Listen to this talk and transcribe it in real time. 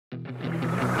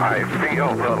I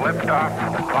feel the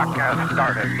liftoff. The clock has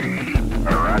started.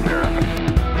 Roger.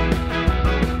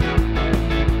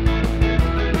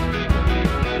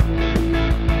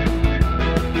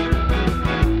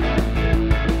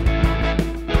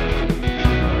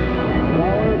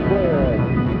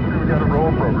 We got a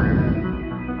roll program.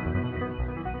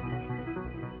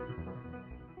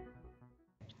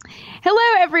 Hello,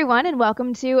 everyone, and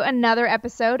welcome to another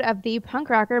episode of the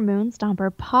Punk Rocker Moon Stomper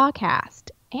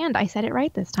podcast. And I said it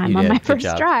right this time on my first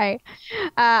try.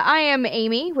 I am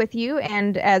Amy with you,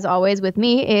 and as always with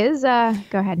me is,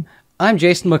 go ahead. I'm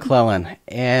Jason McClellan,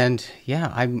 and yeah,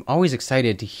 I'm always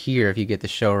excited to hear if you get the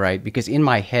show right, because in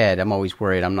my head, I'm always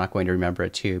worried I'm not going to remember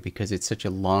it too, because it's such a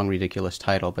long, ridiculous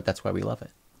title, but that's why we love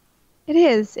it. It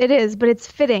is, but it's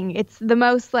fitting. It's the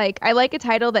most, I like a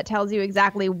title that tells you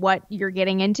exactly what you're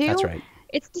getting into. That's right.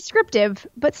 It's descriptive,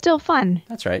 but still fun.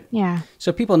 That's right. Yeah.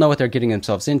 So people know what they're getting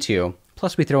themselves into,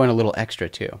 plus we throw in a little extra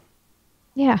too.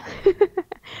 Yeah.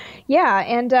 Yeah,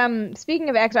 and speaking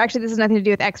of extra, actually this has nothing to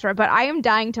do with extra, but I am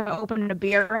dying to open a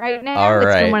beer right now. All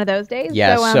right. It's been one of those days.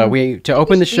 Yeah, so to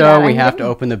open the show, we have to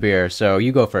open the beer, so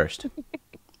you go first.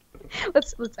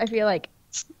 let's I feel like,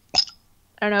 I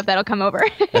don't know if that'll come over.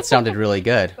 That sounded really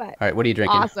good. But all right, what are you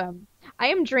drinking? Awesome. I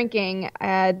am drinking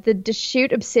the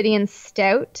Deschutes Obsidian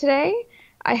Stout today.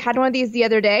 I had one of these the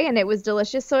other day, and it was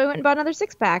delicious, so I went and bought another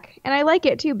six-pack. And I like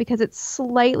it, too, because it's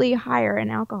slightly higher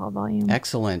in alcohol volume.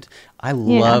 Excellent. I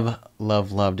love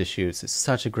Deschutes. It's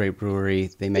such a great brewery.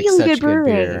 They make such good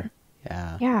beer.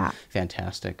 Yeah.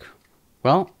 Fantastic.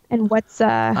 Well, and what's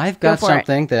I've got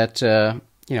something that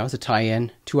is a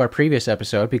tie-in to our previous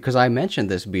episode, because I mentioned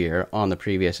this beer on the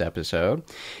previous episode,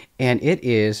 and it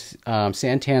is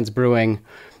Santan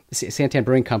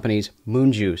Brewing Company's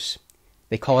Moon Juice.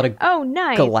 They call it a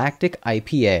nice. Galactic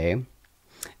IPA,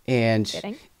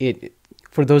 and it.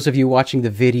 For those of you watching the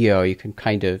video, you can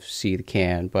kind of see the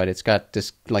can, but it's got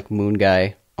this moon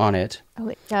guy on it. Oh,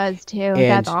 it does too. And,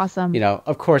 that's awesome.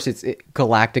 Of course, it's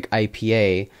Galactic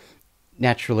IPA.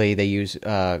 Naturally, they use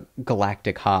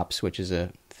galactic hops, which is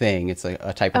a thing. It's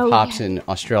a type of hops in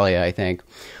Australia, I think.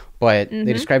 But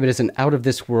they describe it as an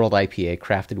out-of-this-world IPA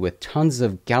crafted with tons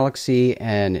of Galaxy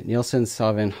and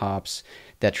Nielsen-Sauvin hops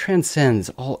that transcends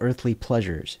all earthly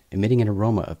pleasures, emitting an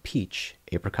aroma of peach,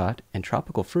 apricot, and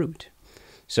tropical fruit.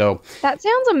 So that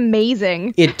sounds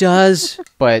amazing. It does,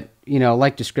 but,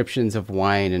 like descriptions of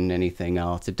wine and anything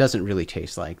else, it doesn't really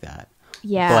taste like that.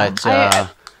 Yeah.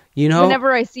 But,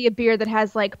 whenever I see a beer that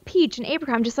has peach and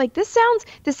apricot, I'm just like, this sounds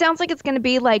like it's going to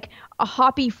be like a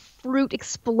hoppy fruit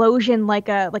explosion, like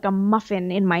a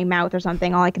muffin in my mouth or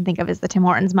something. All I can think of is the Tim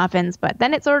Hortons muffins, but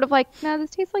then it's sort of like, no, this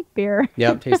tastes like beer.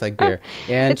 Yep, tastes like beer.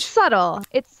 And it's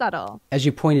subtle. As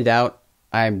you pointed out,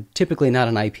 I'm typically not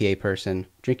an IPA person.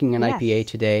 Drinking an IPA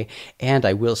today, and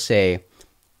I will say,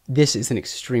 this is an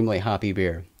extremely hoppy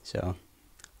beer. So,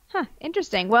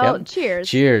 interesting. Well, cheers.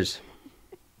 Cheers.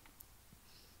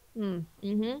 Oh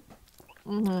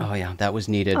yeah, that was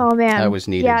needed. Oh man, that was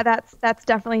needed. Yeah, that's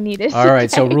definitely needed. All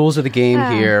right, so rules of the game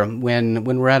here: when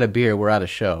we're out of beer, we're out of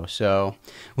show. So,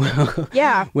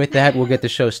 with that, we'll get the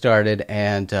show started.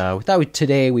 And we thought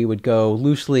today we would go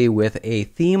loosely with a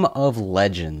theme of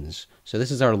legends. So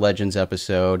this is our Legends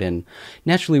episode, and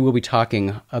naturally we'll be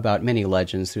talking about many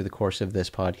legends through the course of this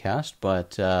podcast.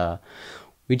 But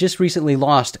we just recently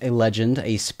lost a legend,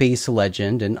 a space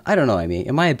legend, and I don't know. I mean,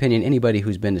 in my opinion, anybody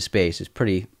who's been to space is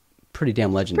pretty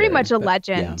damn legendary. Pretty much a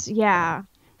legend, yeah,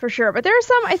 for sure. But there are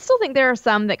some. I still think there are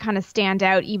some that kind of stand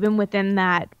out, even within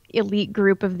that elite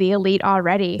group of the elite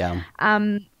already. Yeah.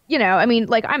 I mean,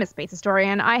 I'm a space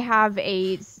historian. I have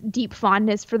a deep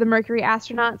fondness for the Mercury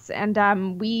astronauts, and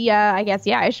I guess,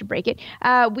 I should break it.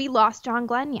 We lost John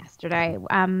Glenn yesterday.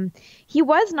 He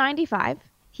was 95.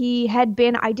 He had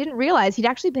been, I didn't realize, he'd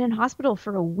actually been in hospital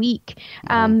for a week.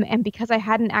 And because I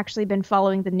hadn't actually been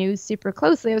following the news super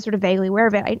closely, I was sort of vaguely aware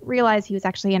of it. I didn't realize he was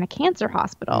actually in a cancer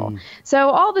hospital. So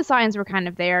all the signs were kind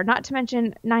of there, not to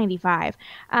mention 95.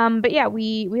 But yeah,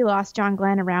 we lost John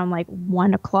Glenn around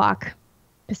 1 o'clock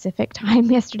Pacific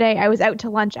time yesterday. I was out to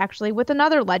lunch actually with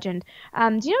another legend.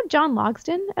 Do you know John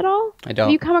Logsdon at all? I don't.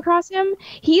 Have you come across him?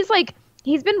 He's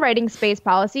been writing space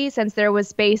policy since there was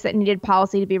space that needed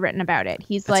policy to be written about it.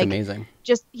 That's amazing.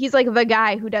 He's the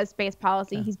guy who does space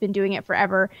policy. Yeah. He's been doing it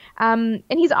forever. And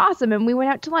he's awesome. And we went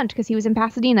out to lunch because he was in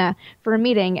Pasadena for a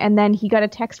meeting. And then he got a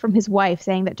text from his wife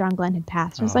saying that John Glenn had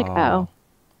passed. I was like, oh.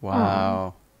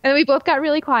 Wow. And we both got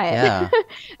really quiet.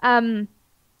 Yeah.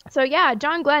 So yeah,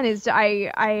 John Glenn is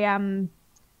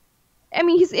I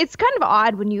mean, it's kind of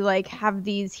odd when you like have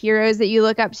these heroes that you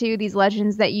look up to, these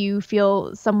legends that you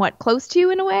feel somewhat close to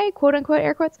in a way, quote unquote,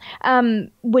 air quotes,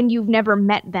 when you've never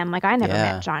met them. Like I never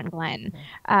met John Glenn.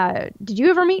 Did you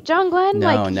ever meet John Glenn? No,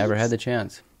 like, never had the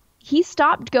chance. He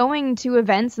stopped going to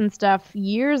events and stuff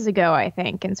years ago, I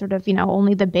think, and sort of,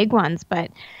 only the big ones.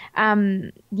 But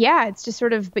yeah, it's just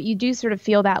sort of, but you do sort of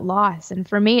feel that loss. And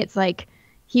for me, it's like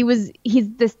he's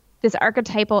this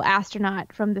archetypal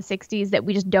astronaut from the 60s that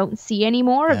we just don't see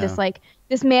anymore. Of this, like,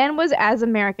 this man was as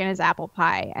American as apple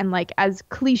pie and like as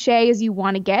cliche as you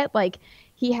want to get. Like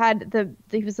he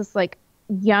was this like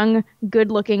young,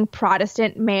 good-looking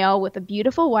Protestant male with a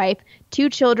beautiful wife, 2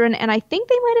 children, and I think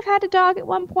they might have had a dog at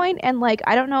one point. And like,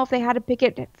 I don't know if they had a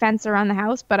picket fence around the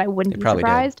house, but I wouldn't be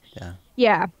surprised.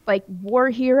 Yeah, like war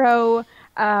hero,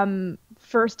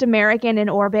 first American in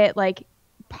orbit, like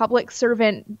public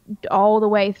servant all the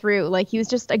way through. Like he was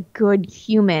just a good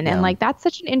human, and like that's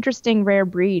such an interesting rare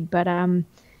breed. But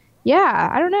yeah,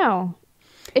 I don't know.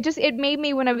 It made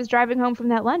me, when I was driving home from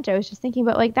that lunch, I was just thinking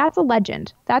about like, that's a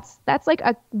legend. That's like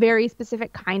a very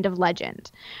specific kind of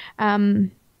legend.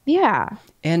 Yeah.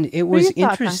 And it was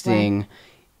interesting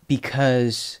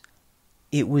because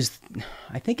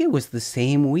I think it was the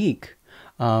same week,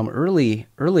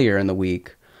 earlier in the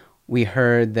week, we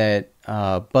heard that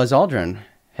Buzz Aldrin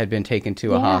had been taken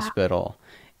to a hospital.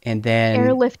 And then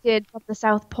airlifted from the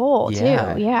South Pole too.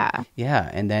 Yeah.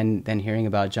 And then hearing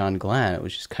about John Glenn, it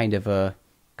was just kind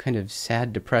of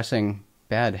sad, depressing,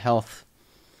 bad health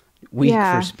week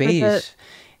for space.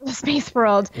 For the space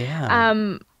world.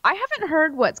 Yeah. I haven't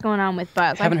heard what's going on with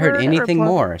Buzz. I haven't heard anything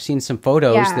more. I've seen some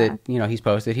photos that he's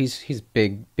posted. He's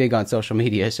big on social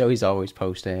media, so he's always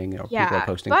posting. People are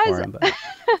posting for him. But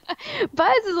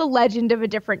Buzz is a legend of a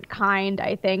different kind,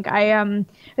 I think. I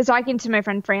was talking to my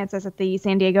friend Francis at the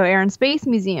San Diego Air and Space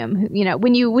Museum.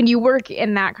 When you work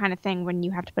in that kind of thing, when you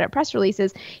have to put out press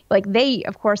releases, like they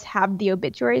of course have the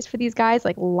obituaries for these guys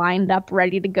like lined up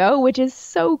ready to go, which is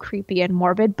so creepy and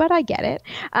morbid, but I get it.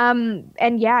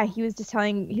 And yeah, he was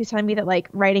telling me that like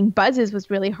writing Buzz's was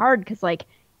really hard because like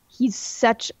he's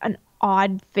such an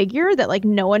odd figure that like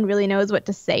no one really knows what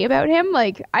to say about him.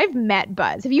 Like I've met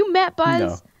Buzz. Have you met Buzz?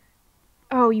 No.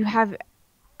 Oh, you have.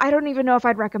 I don't even know if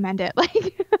I'd recommend it.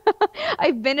 Like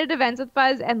I've been at events with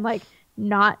Buzz and like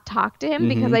not talked to him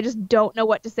because I just don't know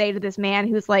what to say to this man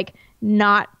who's like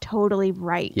not totally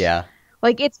right. Yeah.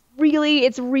 Like it's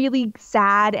really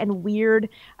sad and weird.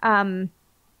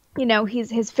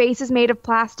 His face is made of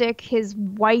plastic. His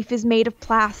wife is made of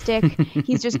plastic.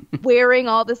 He's just wearing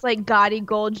all this like gaudy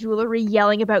gold jewelry,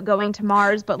 yelling about going to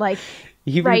Mars. But like,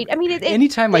 right? I mean,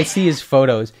 anytime I see his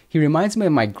photos, he reminds me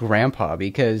of my grandpa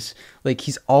because like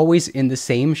he's always in the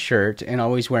same shirt and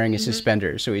always wearing his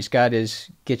suspenders. So he's got his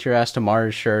 "Get Your Ass to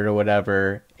Mars" shirt or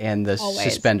whatever, and the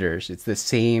suspenders. It's the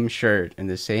same shirt and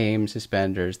the same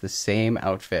suspenders, the same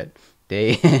outfit,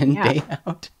 day in, day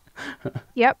out.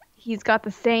 Yep. He's got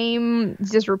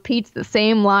just repeats the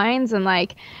same lines. And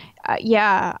like,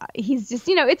 he's just,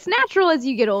 it's natural as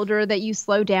you get older that you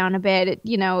slow down a bit.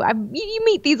 You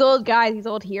meet these old guys, these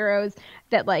old heroes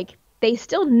that like, they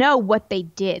still know what they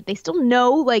did. They still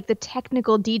know like the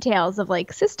technical details of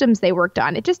like systems they worked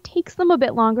on. It just takes them a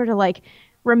bit longer to like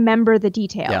remember the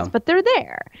details, but they're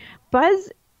there. Buzz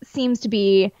seems to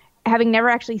be, having never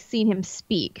actually seen him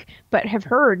speak, but have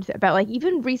heard about, like,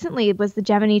 even recently it was the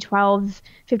Gemini 12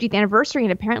 50th anniversary,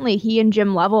 and apparently he and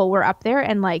Jim Lovell were up there,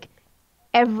 and like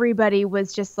everybody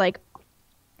was just like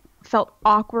felt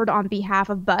awkward on behalf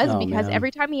of Buzz because every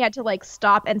time he had to like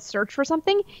stop and search for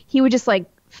something, he would just like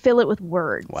fill it with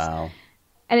words. Wow.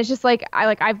 And it's just like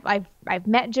I've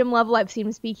met Jim Lovell, I've seen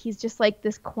him speak. He's just like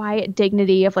this quiet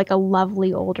dignity of like a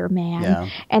lovely older man. Yeah.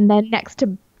 And then next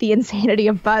to the insanity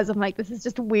of Buzz, I'm like, this is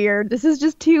just weird. This is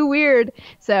just too weird.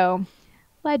 So,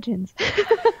 legends.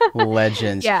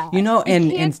 Legends. Yeah.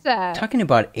 And talking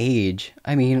about age,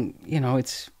 I mean,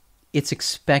 it's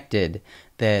expected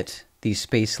that these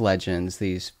space legends,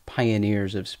 these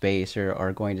pioneers of space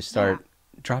are going to start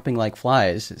dropping like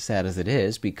flies, sad as it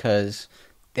is, because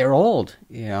they're old,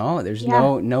 there's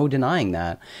no denying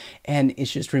that. And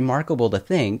it's just remarkable to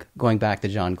think, going back to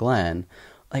John Glenn,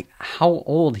 like how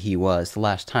old he was the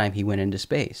last time he went into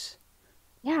space.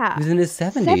 Yeah. He was in his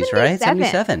 70s, right?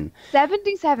 77.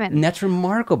 77. And that's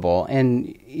remarkable.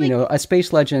 And, a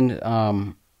space legend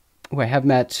who I have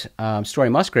met, Story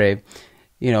Musgrave,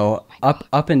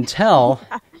 up until...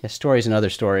 Yeah, story's another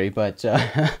story, but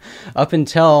up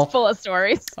until... It's full of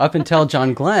stories. Up until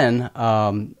John Glenn,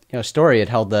 Story had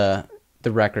held the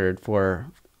record for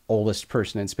oldest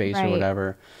person in space or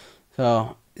whatever.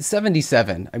 So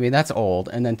 77, I mean, that's old.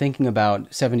 And then thinking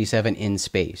about 77 in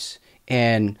space.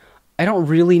 And I don't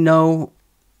really know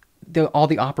all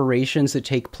the operations that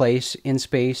take place in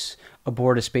space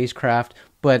aboard a spacecraft,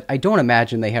 but I don't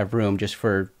imagine they have room just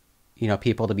for,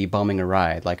 people to be bumming a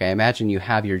ride. Like, I imagine you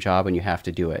have your job and you have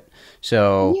to do it.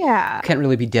 So yeah, can't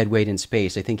really be dead weight in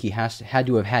space. I think he had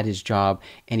to have had his job,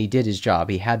 and he did his job.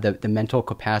 He had the mental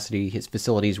capacity. His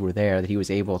facilities were there that he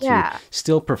was able to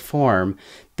still perform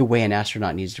the way an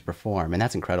astronaut needs to perform, and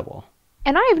that's incredible.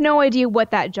 And I have no idea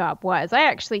what that job was. I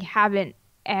actually haven't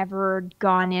ever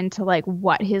gone into like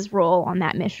what his role on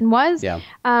that mission was. Yeah.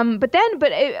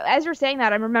 As you're saying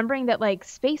that, I'm remembering that like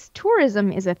space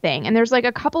tourism is a thing, and there's like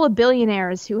a couple of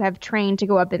billionaires who have trained to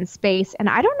go up in space, and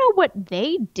I don't know what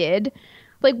they did.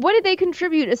 Like, what did they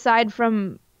contribute aside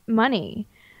from money?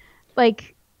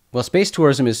 Like, well, space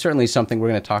tourism is certainly something we're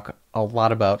going to talk a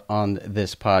lot about on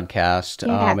this podcast.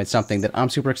 Yes. It's something that I'm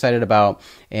super excited about,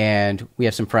 and we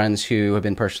have some friends who have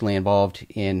been personally involved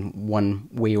in one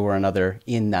way or another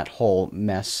in that whole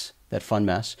mess, that fun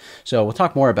mess. So we'll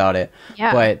talk more about it.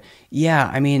 Yeah. But yeah,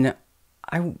 I mean,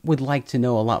 I would like to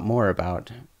know a lot more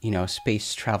about,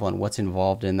 space travel and what's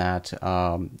involved in that,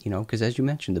 because as you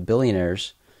mentioned, the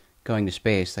billionaires going to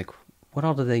space, like, what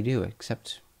all do they do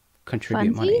except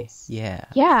contribute money? Yeah,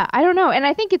 I don't know. And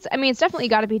I think it's definitely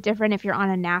got to be different if you're on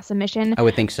a NASA mission. I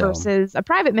would think so. Versus a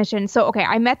private mission. So, okay,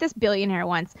 I met this billionaire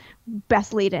once,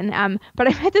 best lead-in, but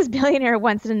I met this billionaire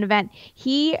once at an event.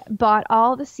 He bought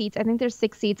all the seats, I think there's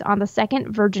 6 seats on the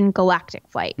second Virgin Galactic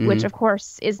flight, which of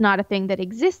course is not a thing that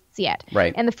exists yet.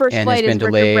 Right. And the first flight has is been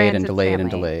Richard delayed Branson's and delayed family.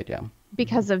 and delayed, yeah.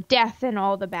 Because of death and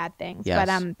all the bad things. Yes.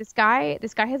 But this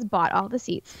guy has bought all the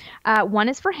seats. One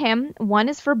is for him. One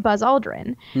is for Buzz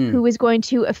Aldrin, who is going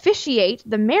to officiate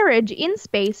the marriage in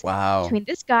space between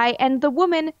this guy and the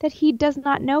woman that he does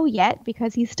not know yet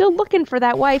because he's still looking for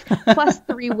that wife, plus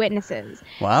 3 witnesses.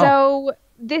 Wow. So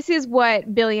this is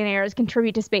what billionaires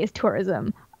contribute to space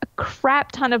tourism. A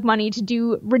crap ton of money to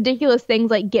do ridiculous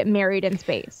things like get married in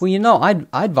space. Well,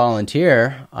 I'd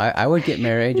volunteer. I would get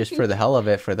married just for the hell of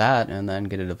it for that, and then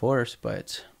get a divorce,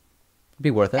 but it'd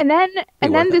be worth it. And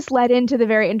then this led into the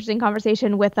very interesting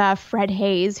conversation with Fred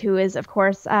Hayes, who is, of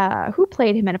course, who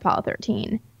played him in Apollo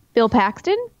 13? Bill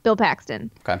Paxton? Bill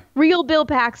Paxton. Okay. Real Bill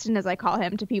Paxton, as I call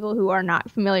him, to people who are not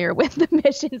familiar with the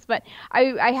missions. But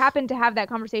I happened to have that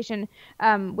conversation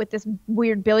with this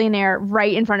weird billionaire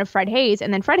right in front of Fred Hayes.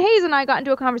 And then Fred Hayes and I got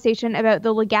into a conversation about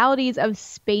the legalities of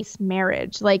space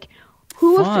marriage. Like,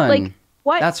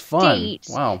 what That's fun. state?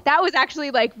 Wow. That was actually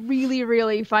like really,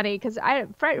 really funny because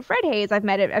Fred Hayes I've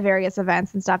met at various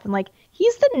events and stuff, and like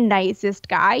he's the nicest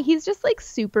guy. He's just like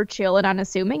super chill and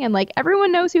unassuming, and like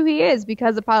everyone knows who he is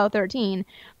because of Apollo 13.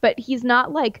 But he's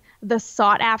not like the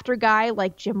sought after guy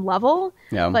like Jim Lovell.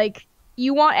 Yeah. Like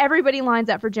everybody lines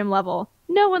up for Jim Lovell.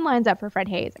 No one lines up for Fred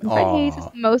Hayes. And Fred Hayes is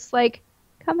the most like,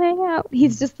 come hang out.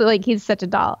 He's just like, he's such a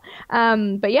doll.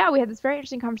 But yeah, we had this very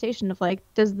interesting conversation of like,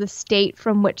 does the state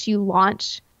from which you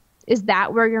launch, is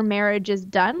that where your marriage is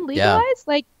done, legalized?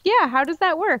 Yeah. Like, yeah, how does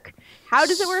that work? How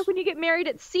does it work when you get married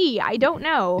at sea? I don't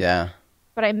know. Yeah.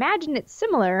 But I imagine it's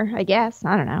similar, I guess.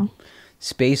 I don't know.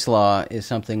 Space law is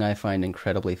something I find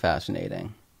incredibly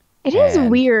fascinating. It is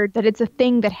weird that it's a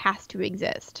thing that has to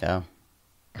exist. Yeah.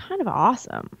 Kind of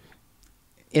awesome.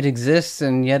 It exists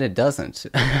and yet it doesn't.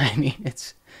 I mean,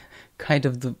 it's kind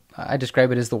of I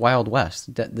describe it as the Wild West.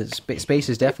 Space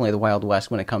is definitely the Wild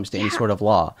West when it comes to any sort of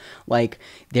law. Like,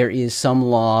 there is some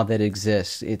law that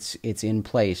exists. It's in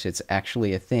place. It's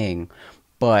actually a thing,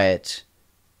 but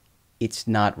it's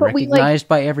not recognized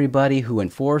by everybody who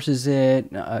enforces it.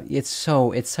 It's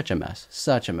such a mess.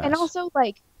 Such a mess. And also,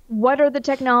 like, what are the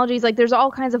technologies? Like, there's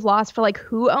all kinds of laws for like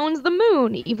who owns the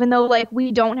moon, even though like we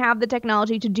don't have the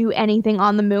technology to do anything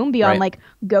on the moon beyond like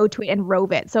go to it and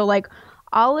rove it. So like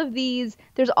all of these,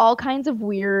 there's all kinds of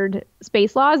weird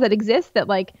space laws that exist that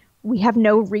like we have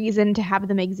no reason to have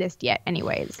them exist yet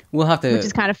anyways. We'll have to, which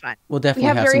is kind of fun. We'll definitely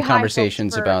have some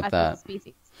conversations about that.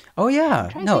 Oh yeah.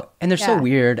 No, and they're so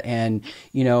weird. And,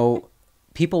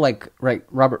 people like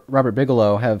Robert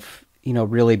Bigelow have,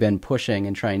 really been pushing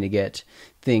and trying to get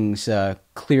things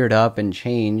cleared up and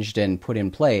changed and put in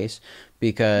place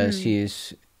because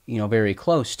he's, very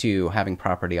close to having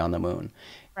property on the moon.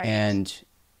 Right. And,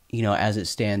 as it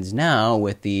stands now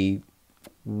with the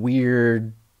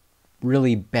weird,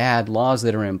 really bad laws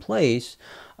that are in place,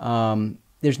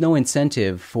 there's no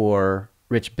incentive for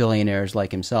rich billionaires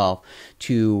like himself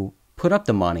to put up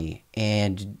the money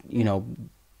and,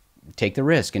 take the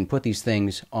risk and put these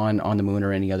things on the moon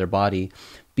or any other body,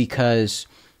 because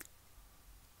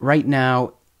right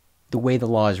now, the way the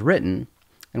law is written,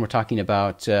 and we're talking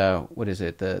about, what is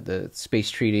it, the Space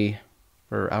Treaty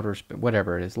for Outer Space,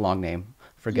 whatever it is, long name,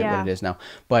 forget what it is now,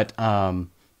 but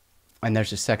And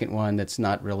there's a second one that's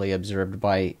not really observed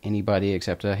by anybody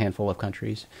except a handful of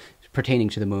countries pertaining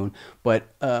to the moon. But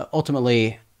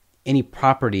ultimately, any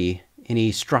property,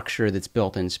 any structure that's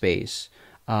built in space,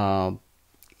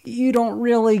 you don't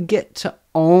really get to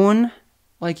own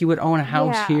like you would own a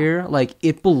house here. Like,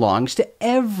 it belongs to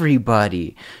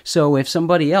everybody. So if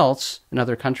somebody else,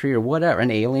 another country or whatever, an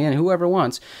alien, whoever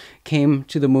wants, came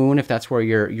to the moon, if that's where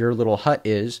your little hut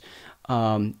is,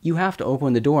 you have to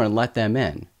open the door and let them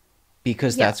in.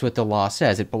 Because that's what the law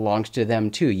says. It belongs to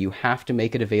them, too. You have to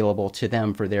make it available to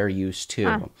them for their use,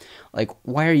 too. Like,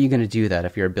 why are you going to do that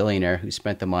if you're a billionaire who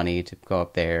spent the money to go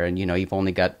up there and, you've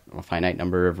only got a finite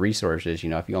number of resources?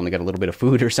 If you only got a little bit of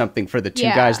food or something for the two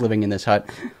guys living in this hut,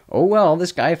 oh, well,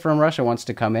 this guy from Russia wants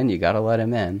to come in. You got to let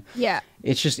him in. Yeah.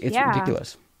 It's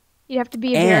ridiculous. You have to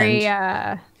be very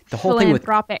the whole thing with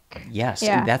philanthropic. Yes,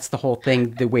 and that's the whole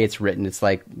thing, the way it's written. It's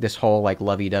like this whole, like,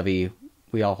 lovey-dovey,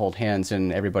 we all hold hands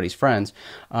and everybody's friends,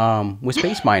 with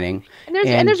space mining.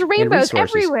 and there's rainbows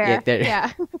everywhere.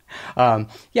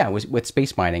 With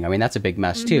space mining. I mean, that's a big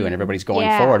mess too, and everybody's going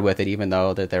forward with it, even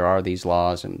though that there are these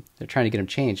laws and they're trying to get them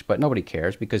changed, but nobody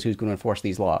cares because who's going to enforce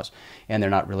these laws? And they're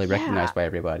not really recognized by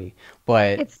everybody.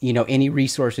 But, any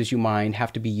resources you mine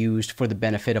have to be used for the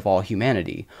benefit of all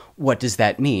humanity. What does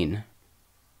that mean?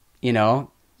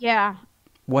 Yeah.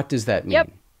 What does that mean?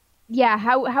 Yep. Yeah,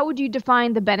 how would you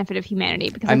define the benefit of humanity?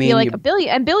 Because I feel like a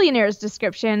billionaire's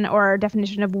description or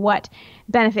definition of what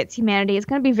benefits humanity is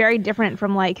going to be very different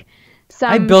from like some.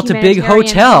 I built a big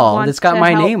hotel that's got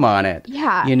my name on it.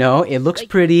 Yeah, it looks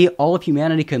pretty. All of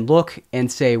humanity can look and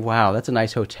say, "Wow, that's a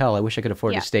nice hotel. I wish I could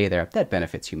afford to stay there." That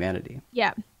benefits humanity.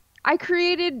 Yeah. I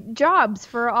created jobs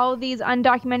for all of these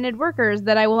undocumented workers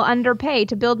that I will underpay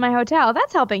to build my hotel.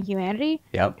 That's helping humanity.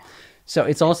 Yep. So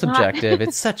it's all subjective.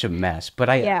 It's such a mess, but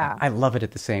I love it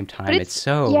at the same time. It's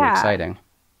so exciting.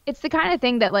 It's the kind of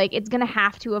thing that, like, it's going to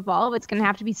have to evolve. It's going to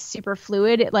have to be super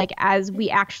fluid, like, as we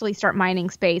actually start mining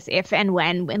space, if and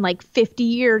when, in, like, 50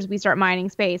 years we start mining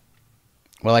space.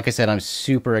 Well, like I said, I'm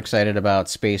super excited about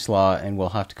space law, and we'll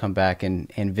have to come back and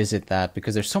visit that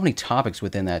because there's so many topics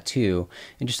within that, too.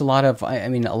 And just a lot of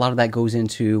that goes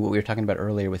into what we were talking about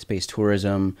earlier with space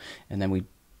tourism, and then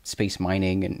space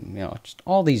mining and just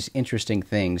all these interesting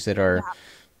things that are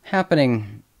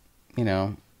happening,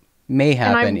 may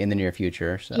happen in the near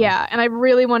future. So. Yeah, and I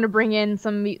really want to bring in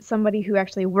somebody who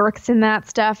actually works in that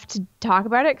stuff to talk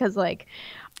about it because, like,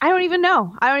 I don't even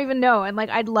know, and like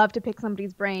I'd love to pick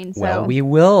somebody's brain. So well, we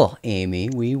will,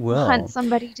 Amy. We will hunt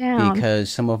somebody down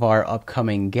because some of our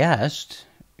upcoming guests,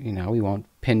 we won't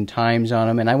pin times on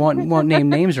them, and I won't name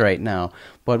names right now,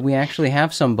 but we actually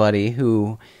have somebody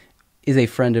who is a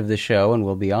friend of the show and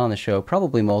will be on the show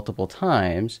probably multiple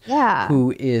times,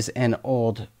 who is an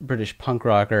old British punk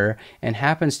rocker and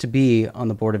happens to be on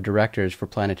the board of directors for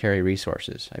Planetary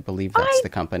Resources. I believe that's the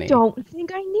company. I don't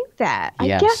think I knew that.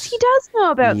 Yes. I guess he does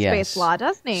know about space law,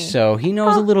 doesn't he? So he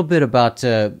knows a little bit about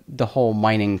the whole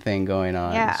mining thing going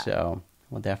on. Yeah. So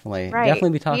we'll definitely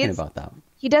be talking about that.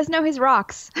 He does know his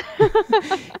rocks.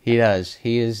 He does.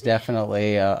 He is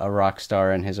definitely a rock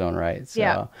star in his own right. So.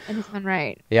 Yeah, in his own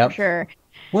right. Yep. For sure.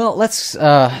 Well, let's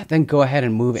then go ahead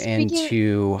and move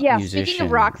into musicians. Speaking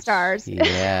of rock stars.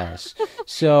 Yes.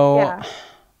 So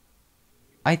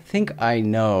I think I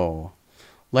know,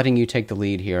 letting you take the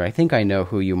lead here, I think I know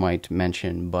who you might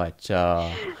mention, but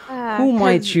who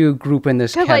might you group in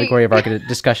this category of our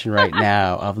discussion right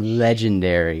now of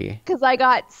legendary? Because I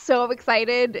got so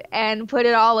excited and put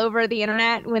it all over the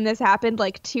internet when this happened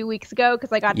like 2 weeks ago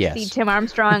because I got to see Tim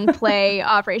Armstrong play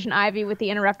Operation Ivy with the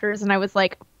Interrupters, and I was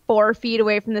like 4 feet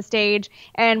away from the stage,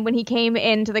 and when he came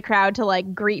into the crowd to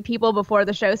like greet people before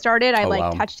the show started,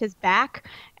 I touched his back,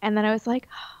 and then I was like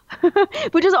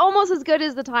which is almost as good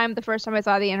as the first time I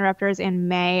saw the Interrupters in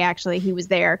May. Actually, he was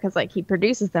there because like he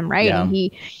produces them, right? And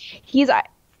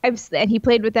and he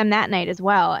played with them that night as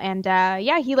well. And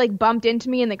he like bumped into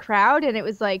me in the crowd, and it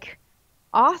was like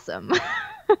awesome.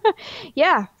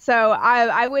 So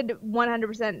I would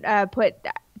 100% put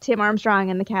Tim Armstrong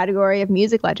in the category of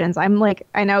music legends. I'm like,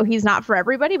 I know he's not for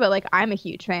everybody, but like I'm a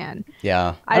huge fan.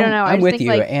 Yeah, I don't know. I'm with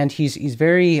you, and he's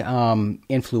very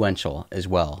influential as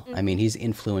well. Mm-hmm. I mean, he's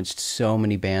influenced so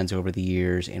many bands over the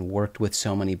years and worked with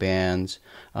so many bands.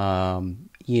 As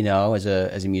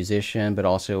a musician, but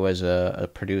also as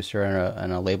a producer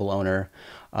and a label owner.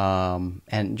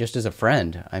 And just as a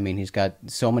friend. I mean, he's got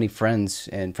so many friends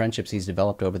and friendships he's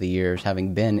developed over the years,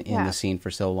 having been in the scene for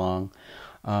so long.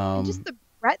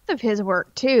 breadth of his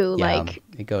work too. Yeah, like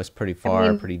it goes pretty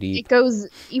far, pretty deep. It goes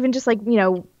even just like,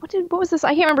 what was this?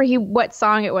 I can't remember what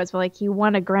song it was, but like he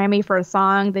won a Grammy for a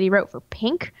song that he wrote for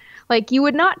Pink. Like you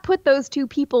would not put those two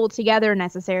people together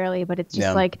necessarily, but it's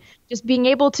just like just being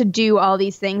able to do all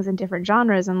these things in different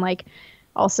genres and like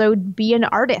also be an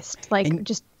artist, like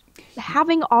just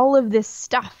having all of this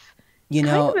stuff. And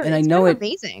I know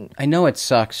amazing. I know it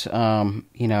sucks.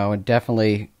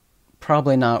 Definitely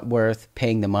probably not worth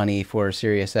paying the money for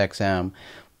Sirius XM,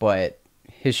 but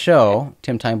his show,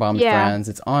 Tim Time Bomb's Friends,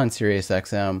 it's on Sirius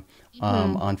XM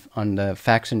on the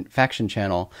Faction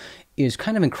channel, is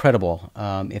kind of incredible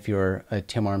if you're a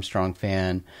Tim Armstrong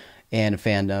fan and a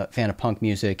fan of punk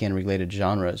music and related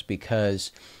genres,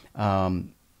 because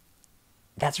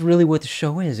that's really what the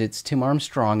show is. It's Tim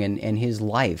Armstrong and his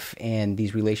life and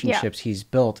these relationships he's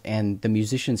built and the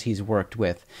musicians he's worked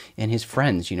with and his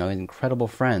friends, his incredible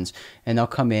friends. And they'll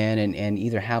come in and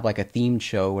either have like a themed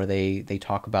show where they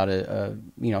talk about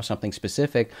something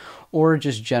specific, or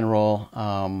just general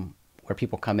where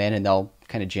people come in and they'll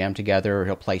kind of jam together, or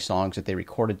he'll play songs that they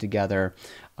recorded together.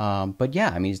 But yeah,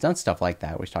 I mean, he's done stuff like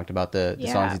that. We've talked about the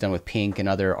songs he's done with Pink and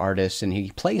other artists, and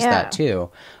he plays that too,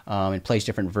 and plays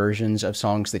different versions of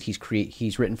songs that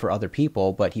he's written for other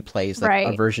people, but he plays like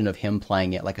a version of him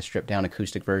playing it, like a stripped down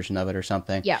acoustic version of it or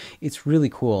something. Yeah, it's really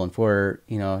cool. And for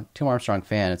Tim Armstrong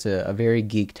fan, it's a very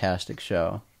geek-tastic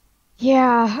show.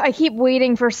 Yeah, I keep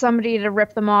waiting for somebody to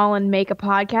rip them all and make a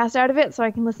podcast out of it so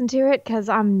I can listen to it, because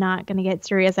I'm not going to get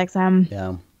Sirius XM.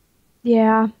 Yeah.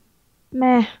 Yeah.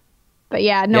 Meh. But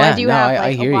yeah, I do have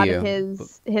like a lot of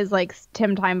his like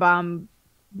Tim Time Bomb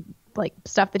like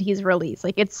stuff that he's released.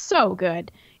 Like it's so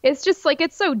good. It's just like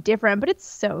it's so different, but it's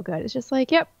so good. It's just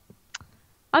like, yep,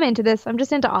 I'm into this. I'm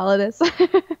just into all of this.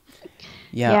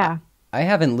 Yeah. I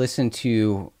haven't listened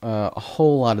to a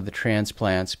whole lot of the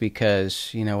Transplants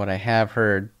because, what I have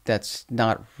heard, that's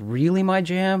not really my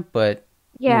jam, but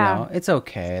it's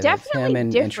okay. It's definitely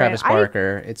him and Travis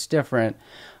Barker. It's different.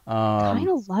 I kind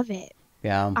of love it.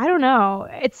 Yeah. I don't know.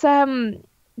 It's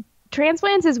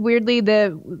Transplants is weirdly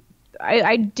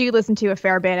I do listen to a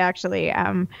fair bit actually.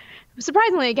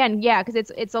 Surprisingly, again, because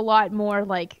it's a lot more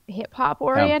like hip hop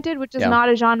oriented, which is not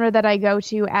a genre that I go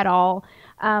to at all.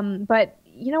 But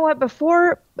you know what?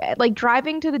 Before like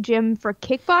driving to the gym for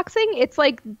kickboxing, it's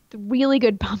like really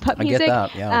good pump up music. I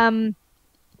get that.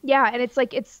 Yeah. And it's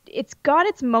like it's got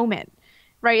its moment.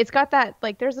 Right, it's got that,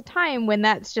 like, there's a time when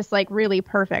that's just, like, really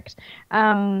perfect.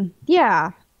 I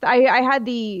had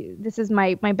this is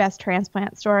my best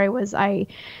transplant story, was I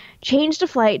changed a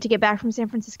flight to get back from San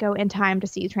Francisco in time to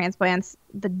see Transplants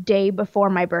the day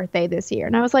before my birthday this year.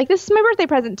 And I was like, this is my birthday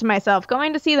present to myself,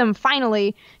 going to see them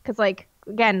finally, because, like,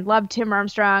 again, love Tim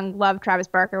Armstrong, love Travis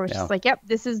Barker, was just like, yep,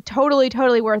 this is totally,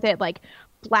 totally worth it, like,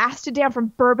 blasted down from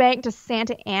Burbank to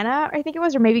Santa Ana, I think it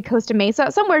was, or maybe Costa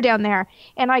Mesa, somewhere down there.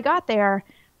 And I got there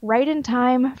right in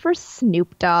time for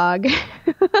Snoop Dogg.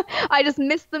 I just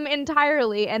missed them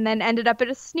entirely and then ended up at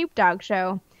a Snoop Dogg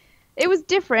show. It was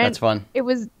different. That's fun. It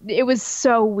was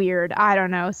so weird. I don't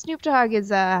know. Snoop Dogg is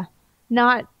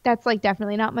that's like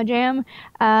definitely not my jam.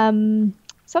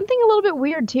 Something a little bit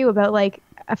weird too about like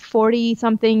a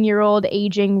 40-something-year-old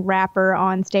aging rapper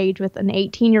on stage with an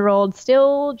 18-year-old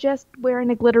still just wearing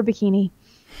a glitter bikini.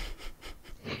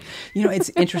 It's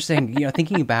interesting,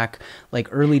 thinking back like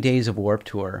early days of Warped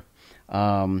Tour,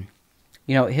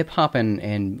 hip hop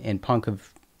and punk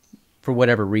have, for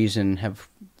whatever reason, have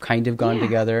kind of gone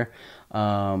together.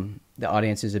 The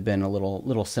audiences have been a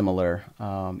little similar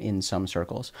in some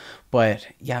circles, but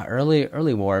yeah,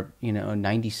 early Warped,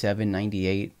 97,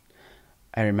 98,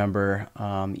 I remember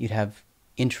you'd have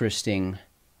interesting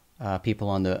people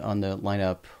on the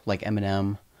lineup, like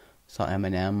Eminem. Saw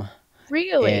Eminem.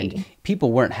 Really? And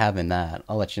people weren't having that.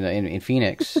 I'll let you know. In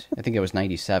Phoenix, I think it was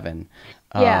 97.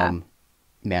 Man,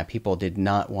 people did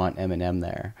not want Eminem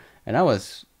there. And I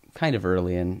was kind of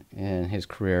early in his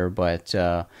career, but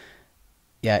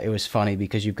it was funny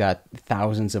because you've got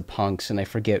thousands of punks, and I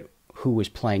forget who was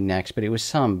playing next, but it was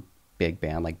some big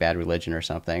band like Bad Religion or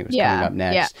something. It was coming up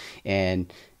next.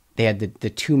 And they had the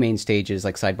two main stages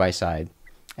like side by side.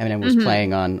 Eminem was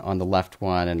playing on the left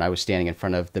one, and I was standing in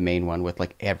front of the main one with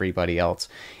like everybody else.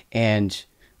 And,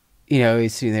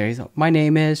 he's sitting there, he's like, my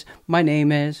name is,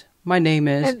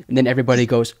 and then everybody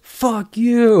goes, fuck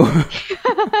you.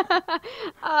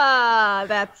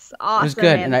 That's awesome. It was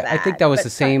good. And I think that was the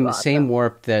same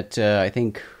Warp that I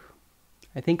think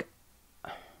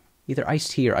either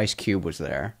Ice-T or Ice Cube was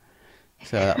there.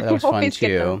 So that was fun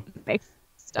too.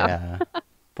 Stuff. Yeah.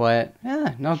 But,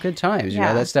 good times.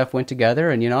 That stuff went together,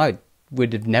 and, I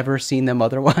would have never seen them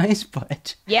otherwise,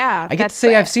 but yeah, I get to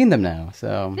say I've seen them now.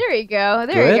 So there you go.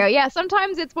 There you go. Yeah,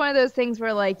 sometimes it's one of those things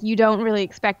where like you don't really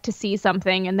expect to see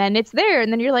something and then it's there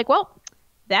and then you're like, well,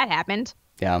 that happened.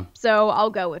 Yeah. So I'll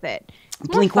go with it.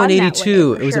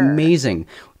 Blink-182, it was amazing.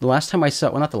 The last time I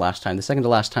saw, well, not the last time, the second to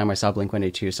last time I saw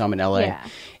Blink-182, saw them in LA,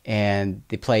 and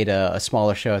they played a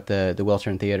smaller show at the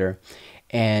Wiltern Theater,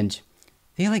 and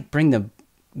they like bring the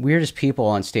weirdest people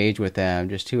on stage with them,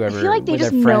 just whoever. I feel like they with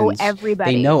just their know friends.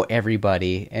 everybody. They know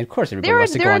everybody, and of course everybody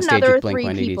wants to go on stage with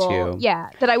Blink-182. Yeah,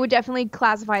 that I would definitely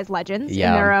classify as legends in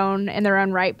their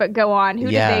own right. But go on, who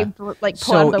did they like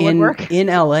pull out of the woodwork? In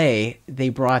LA, they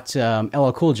brought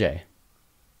LL Cool J.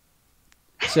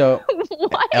 So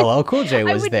LL Cool J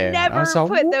was there. I would never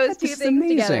put those two things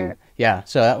together. Yeah,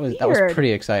 so that was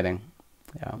pretty exciting.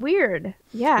 Yeah. Weird.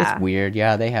 Yeah. It's weird.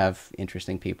 Yeah, they have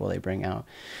interesting people they bring out.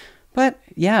 But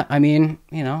yeah, I mean,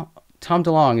 you know, Tom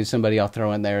DeLonge is somebody I'll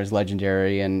throw in there as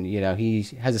legendary, and you know, he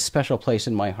has a special place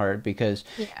in my heart because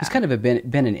he's kind of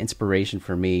been an inspiration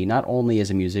for me, not only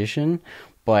as a musician,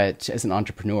 but as an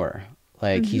entrepreneur.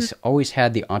 Like he's always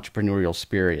had the entrepreneurial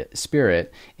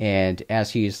spirit, and as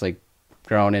he's like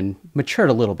grown and matured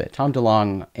a little bit, Tom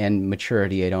DeLonge and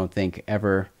maturity, I don't think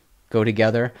ever go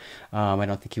together. I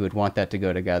don't think he would want that to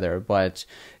go together, but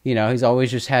you know, he's always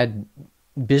just had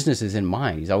businesses in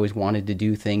mind. He's always wanted to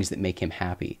do things that make him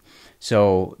happy.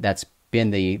 So that's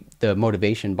been the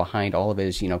motivation behind all of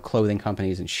his, you know, clothing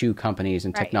companies and shoe companies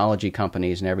and technology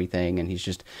companies and everything. And he's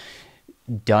just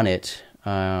done it.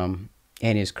 And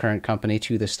his current company,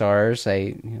 To the Stars,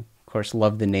 of course,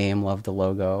 love the name, love the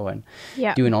logo, and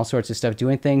doing all sorts of stuff,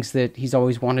 doing things that he's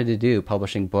always wanted to do,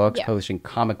 publishing books, publishing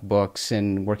comic books,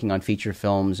 and working on feature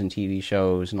films and TV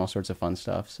shows and all sorts of fun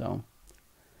stuff. So,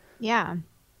 yeah.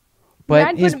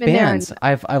 But his bands,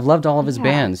 I've loved all of his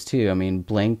bands too. I mean,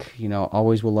 Blink, you know,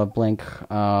 always will love Blink.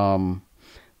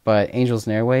 But Angels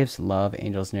and Airwaves, love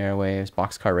Angels and Airwaves.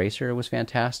 Boxcar Racer was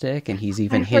fantastic, and he's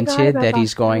even hinted that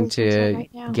he's going to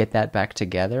get that back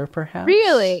together, perhaps.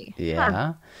 Really? Yeah.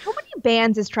 Huh. How many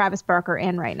bands is Travis Barker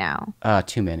in right now?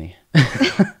 Too many.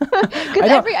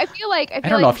 Because I feel like I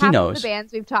don't know if he knows. Of the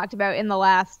bands we've talked about in the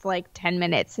last like 10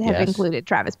 minutes have included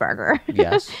Travis Barker.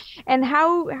 Yes. And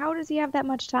how does he have that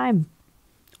much time?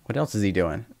 What else is he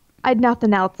doing?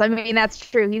 Nothing else. I mean, that's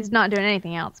true. He's not doing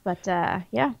anything else. But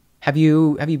yeah. Have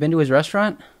you been to his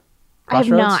restaurant?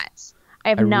 Crossroads? I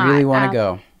have not. I really want to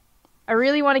go. I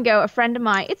really want to go. A friend of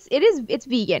mine, it's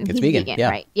vegan. It's He's vegan, yeah.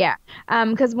 Right? Yeah.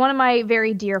 Because one of my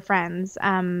very dear friends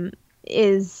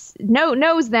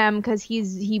knows them because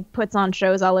he puts on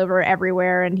shows all over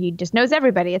everywhere and he just knows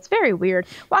everybody. It's very weird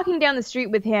walking down the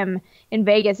street with him in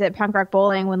Vegas at Punk Rock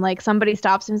Bowling when like somebody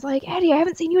stops and is like, Eddie, I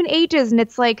haven't seen you in ages, and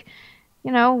it's like,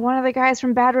 you know, one of the guys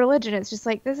from Bad Religion. It's just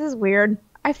like, this is weird.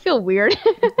 I feel weird.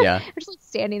 Yeah. I'm just like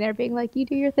standing there being like, you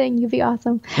do your thing, you be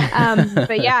awesome.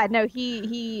 But yeah, no,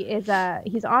 he's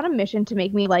on a mission to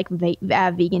make me like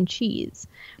vegan cheese,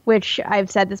 which I've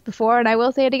said this before and I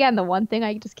will say it again. The one thing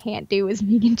I just can't do is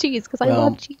vegan cheese because I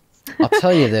love cheese. I'll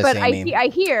tell you this, but Amy. I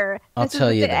hear. I'll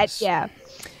tell you this. Yeah.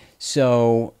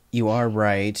 So you are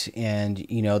right. And,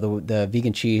 you know, the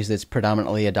vegan cheese that's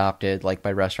predominantly adopted like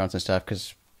by restaurants and stuff,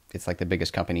 because it's like the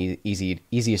biggest company,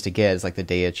 easiest to get is like the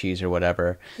Daiya cheese or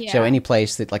whatever. Yeah. So any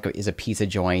place that like is a pizza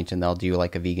joint and they'll do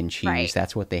like a vegan cheese,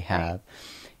 that's what they have. Right.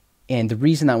 And the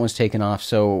reason that one's taken off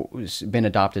been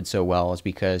adopted so well is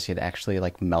because it actually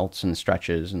like melts and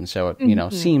stretches, and so it you know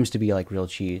seems to be like real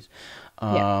cheese.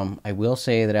 I will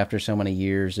say that after so many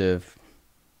years of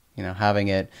you know having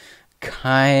it,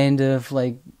 kind of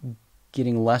like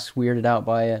getting less weirded out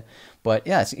by it, but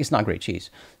yeah, it's not great cheese.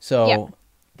 So.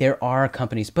 There are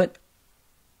companies, but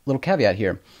little caveat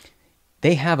here.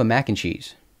 They have a mac and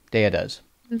cheese. Daiya does.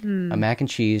 A mac and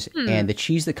cheese, and the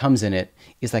cheese that comes in it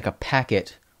is like a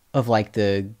packet of like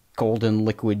the golden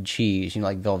liquid cheese, you know,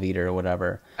 like Velveeta or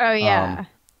whatever. Oh, yeah.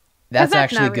 That's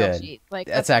actually good. Like,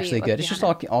 that's actually good. It's just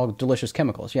all delicious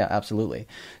chemicals. Yeah, absolutely.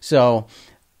 So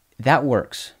that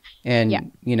works.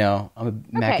 And, you know, I'm a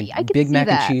big mac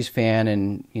and cheese fan,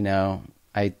 and, you know,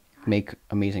 I make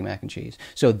amazing mac and cheese.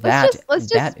 So that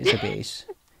is a base.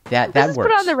 That works.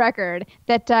 Put on the record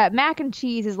that mac and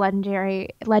cheese is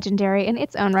legendary in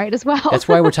its own right as well. That's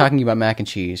why we're talking about mac and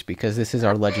cheese, because this is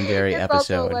our legendary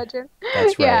episode. Also a legend.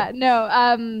 That's right. Yeah,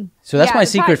 no. So that's my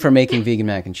secret for making vegan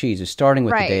mac and cheese, is starting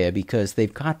with the Daiya, because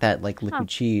they've got that like liquid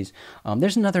cheese.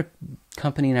 There's another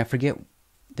company, and I forget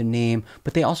the name,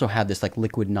 but they also have this like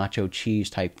liquid nacho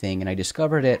cheese type thing, and I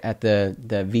discovered it at the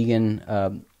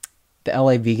vegan. The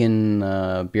LA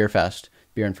Vegan Beer Fest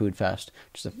Beer and Food Fest.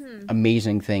 Just an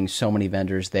amazing thing. So many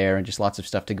vendors there and just lots of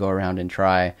stuff to go around and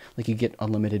try. Like you get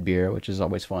unlimited beer, which is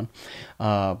always fun.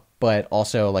 But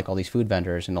also like all these food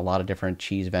vendors and a lot of different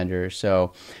cheese vendors.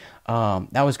 So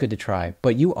that was good to try.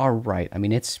 But you are right. I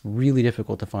mean, it's really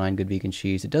difficult to find good vegan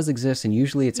cheese. It does exist, and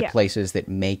usually it's at places that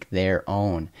make their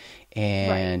own.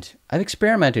 And I've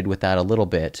experimented with that a little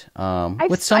bit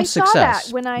with some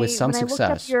success. When I looked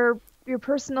up your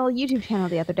personal YouTube channel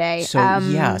the other day. So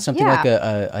something like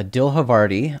a dill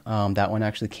Havarti. That one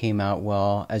actually came out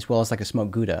well as like a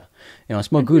smoked Gouda. You know,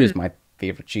 smoked Gouda is my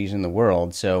favorite cheese in the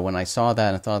world. So when I saw that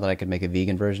and I thought that I could make a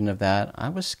vegan version of that, I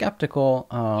was skeptical.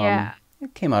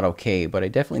 It came out okay, but I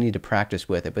definitely need to practice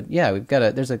with it. But yeah, we've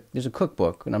got there's a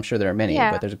cookbook, and I'm sure there are many,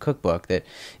 but there's a cookbook that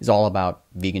is all about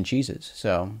vegan cheeses.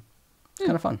 So it's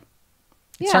kind of fun.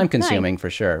 It's time consuming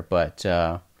for sure, but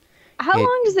how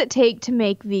long does it take to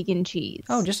make vegan cheese?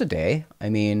 Oh, just a day. I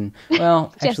mean,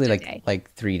 well, actually like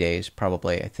 3 days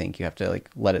probably. I think you have to like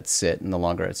let it sit, and the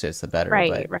longer it sits, the better.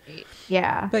 Right.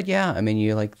 Yeah. But yeah, I mean,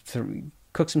 you like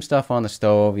cook some stuff on the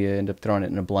stove. You end up throwing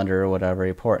it in a blender or whatever.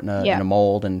 You pour it in a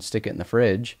mold and stick it in the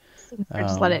fridge.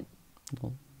 Just let it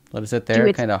sit there.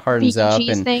 It kind of hardens up,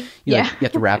 and you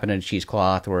have to wrap it in a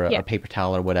cheesecloth or a paper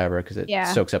towel or whatever because it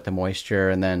soaks up the moisture.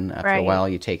 And then after a while,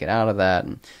 you take it out of that.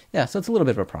 And so it's a little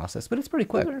bit of a process, but it's pretty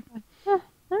quick. All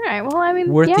right. Well, I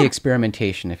mean, worth the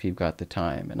experimentation if you've got the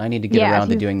time. And I need to get around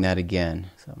to doing that again.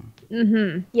 So.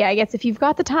 Yeah, I guess if you've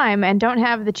got the time and don't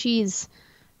have the cheese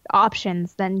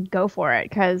options, then go for it,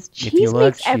 because cheese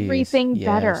makes everything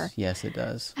better. Yes, it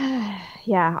does.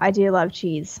 Yeah, I do love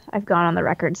cheese. I've gone on the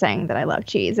record saying that I love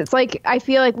cheese. It's like I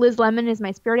feel like Liz Lemon is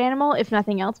my spirit animal, if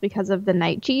nothing else, because of the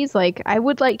night cheese. Like I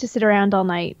would like to sit around all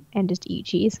night and just eat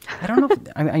cheese. I don't know.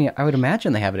 I would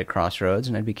imagine they have it at Crossroads,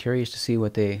 and I'd be curious to see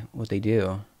what they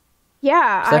do.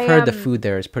 Yeah, I've heard the food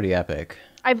there is pretty epic.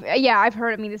 I've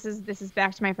heard. I mean, this is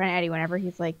back to my friend Eddie. Whenever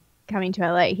he's like coming to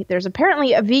LA, there's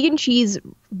apparently a vegan cheese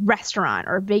restaurant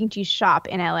or vegan cheese shop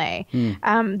in LA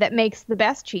that makes the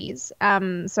best cheese.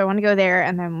 So I want to go there,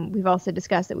 and then we've also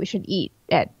discussed that we should eat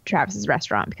at Travis's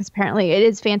restaurant because apparently it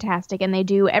is fantastic and they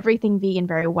do everything vegan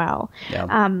very well. Yeah.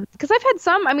 Because I've had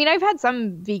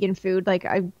some vegan food. Like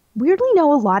I weirdly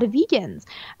know a lot of vegans.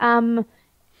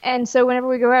 And so whenever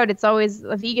we go out, it's always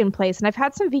a vegan place. And I've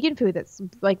had some vegan food that's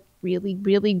like really,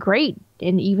 really great.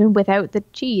 And even without the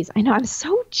cheese. I know I'm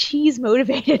so cheese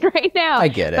motivated right now. I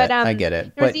get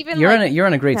it. But you're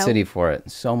in a great city for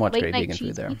it. So much great vegan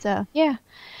food there. Pizza. Yeah.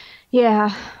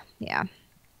 I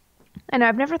know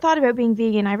I've never thought about being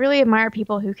vegan. I really admire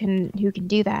people who can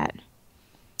do that.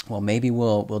 Well, maybe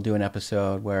we'll do an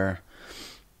episode where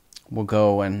we'll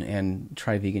go and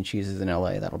try vegan cheeses in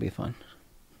LA. That'll be fun.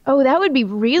 Oh, that would be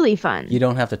really fun. You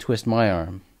don't have to twist my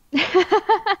arm.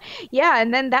 Yeah,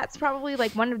 and then that's probably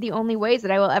like one of the only ways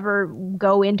that I will ever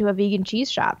go into a vegan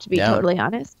cheese shop, to be totally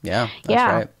honest. Yeah,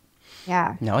 that's right.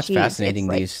 Yeah. No, it's fascinating,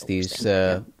 these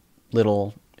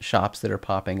little shops that are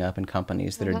popping up and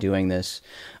companies that are doing this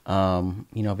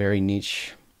very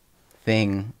niche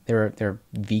thing. They're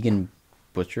vegan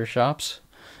butcher shops.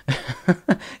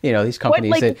 These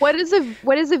companies. What is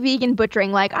a vegan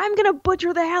butchering? Like, I'm gonna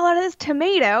butcher the hell out of this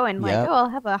tomato, and I'll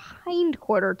have a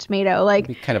hindquarter tomato. Like,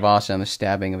 it'd be kind of awesome, the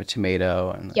stabbing of a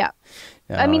tomato, and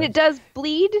I mean, it does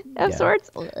bleed of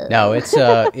sorts. No, it's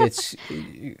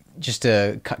just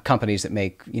companies that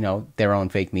make their own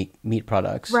fake meat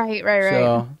products. Right.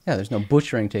 So there's no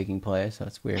butchering taking place. So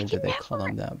it's weird that they call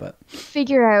them that, but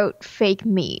figure out fake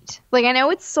meat. Like I know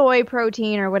it's soy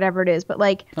protein or whatever it is, but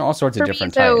like all sorts of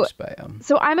different types. But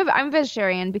so I'm a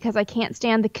vegetarian because I can't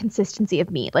stand the consistency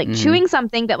of meat. Like chewing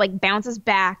something that like bounces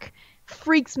back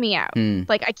freaks me out.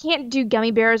 Like I can't do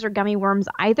gummy bears or gummy worms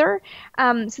either.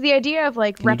 So the idea of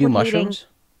like replicating. You do mushrooms?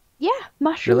 Yeah,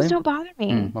 mushrooms don't bother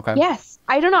me. Okay. Yes,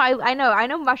 I don't know. I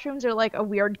know mushrooms are like a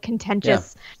weird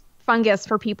contentious fungus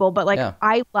for people, but like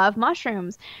I love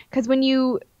mushrooms because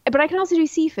but I can also do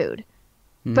seafood,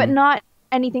 but not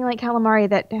anything like calamari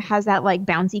that has that like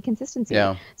bouncy consistency.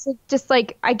 Yeah. So just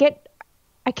like I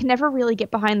can never really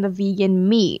get behind the vegan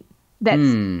meat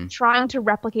that's trying to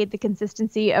replicate the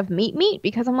consistency of meat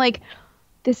because I'm like,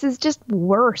 this is just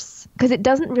worse because it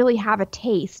doesn't really have a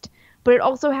taste, but it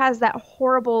also has that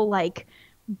horrible like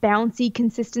bouncy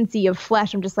consistency of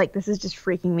flesh. I'm just like, this is just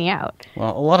freaking me out.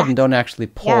 Well, a lot of them don't actually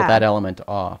pull that element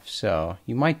off, so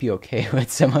you might be okay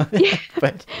with some of it.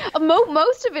 But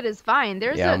most of it is fine.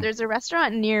 There's a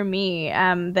restaurant near me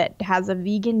that has a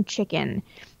vegan chicken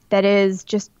that is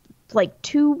just like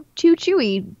too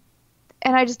chewy.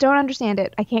 And I just don't understand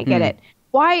it. I can't get it.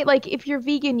 Why? Like, if you're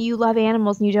vegan, you love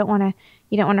animals and you don't want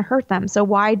to hurt them. So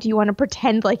why do you want to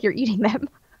pretend like you're eating them?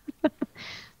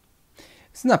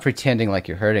 it's not pretending like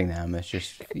you're hurting them. It's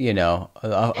just, you know,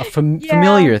 a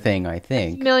familiar thing, I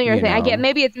think. Familiar thing. Know. I get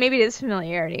maybe it is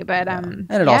familiarity, but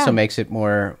and it also makes it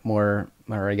more, or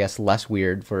I guess less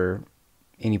weird for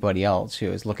anybody else who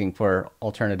is looking for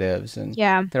alternatives. And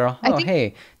they're all,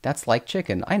 hey, that's like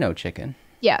chicken. I know chicken.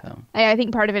 Yeah, so. I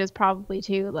think part of it is probably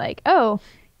too like, oh,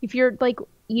 if you're like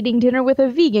eating dinner with a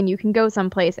vegan, you can go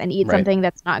someplace and eat something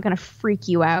that's not going to freak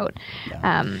you out.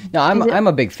 Yeah. No, I'm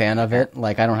a big fan of it.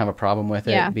 Like, I don't have a problem with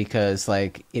it because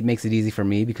like it makes it easy for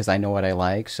me because I know what I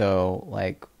like. So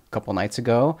like a couple nights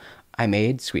ago, I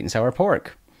made sweet and sour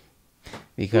pork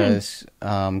because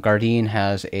Gardein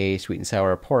has a sweet and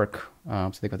sour pork.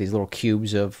 So they got these little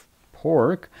cubes of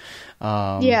pork.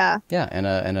 And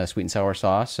a sweet and sour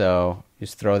sauce. So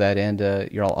just throw that into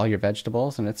all your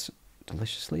vegetables, and it's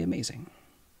deliciously amazing.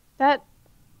 That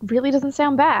really doesn't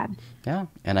sound bad. Yeah,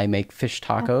 and I make fish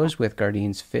tacos with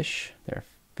Gardein's fish. They're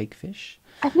fake fish.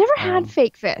 I've never had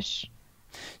fake fish.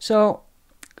 So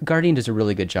Gardein does a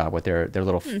really good job with their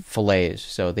little fillets.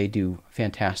 So they do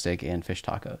fantastic in fish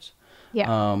tacos.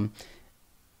 Yeah.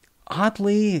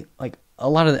 Oddly, like a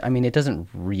lot of, it doesn't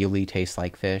really taste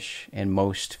like fish, and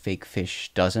most fake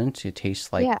fish doesn't. It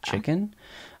tastes like chicken.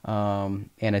 And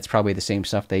it's probably the same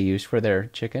stuff they use for their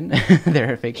chicken,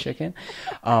 their fake chicken.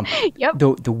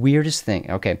 The weirdest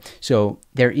thing. Okay, so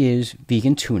there is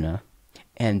vegan tuna,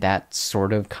 and that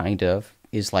sort of kind of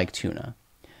is like tuna.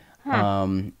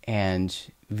 And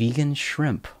vegan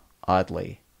shrimp,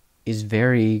 oddly, is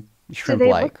very shrimp-like.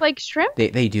 Do they look like shrimp?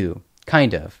 They do,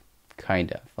 kind of,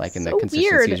 like, and the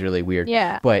consistency is really weird.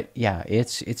 Yeah, but yeah,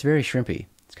 it's very shrimpy.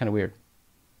 It's kind of weird.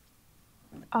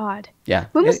 Odd. Yeah.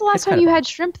 When was the last time you had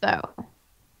shrimp, though?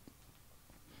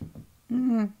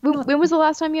 When was the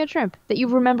last time you had shrimp that you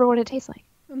remember what it tastes like?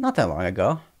 Not that long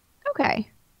ago. Okay.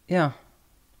 Yeah,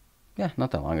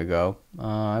 not that long ago.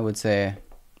 I would say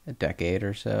a decade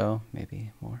or so,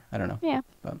 maybe more. I don't know. Yeah.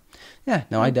 But yeah,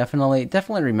 no, I definitely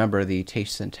remember the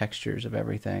tastes and textures of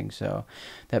everything. So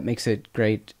that makes it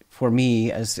great for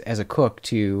me as a cook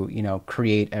to,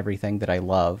 create everything that I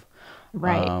love.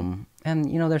 Right.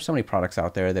 And there's so many products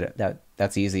out there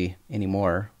that's easy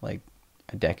anymore. Like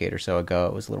a decade or so ago,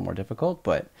 it was a little more difficult,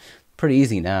 but pretty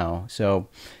easy now. So,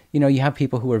 you have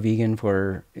people who are vegan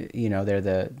for, they're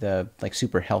the like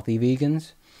super healthy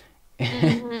vegans,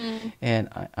 and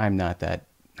I'm not that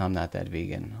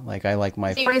vegan. Like I like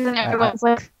my. Everyone's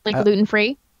like gluten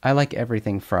free. I like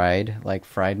everything fried. Like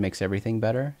fried makes everything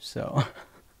better. So.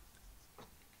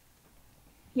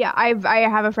 Yeah, I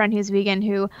have a friend who's vegan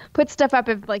who puts stuff up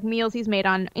of like meals he's made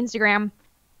on Instagram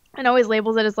and always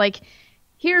labels it as like,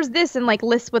 here's this, and like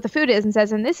lists what the food is and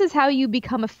says, and this is how you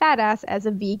become a fat ass as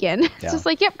a vegan. It's just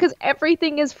like, because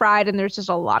everything is fried and there's just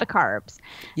a lot of carbs.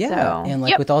 Yeah, and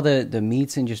like with all the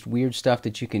meats and just weird stuff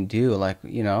that you can do, like,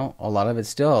 a lot of it's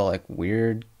still like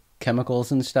weird chemicals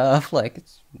and stuff. Like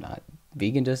it's not.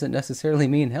 Vegan doesn't necessarily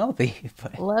mean healthy.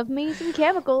 But, love me some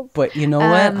chemicals. But you know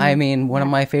what? One of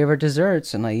my favorite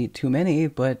desserts, and I eat too many,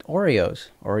 but Oreos.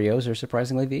 Oreos are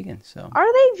surprisingly vegan. So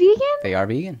are they vegan? They are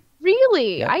vegan.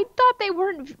 Really? Yep. I thought they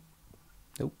weren't.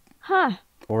 Nope. Huh.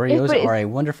 Oreos are a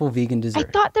wonderful vegan dessert.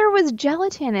 I thought there was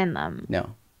gelatin in them.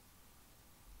 No.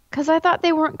 Because I thought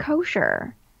they weren't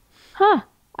kosher. Huh.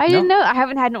 I didn't know. I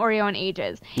haven't had an Oreo in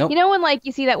ages. Nope. You know when like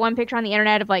you see that one picture on the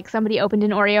internet of like somebody opened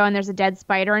an Oreo and there's a dead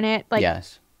spider in it? Like,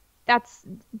 yes. That's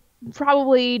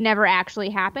probably never actually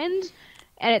happened,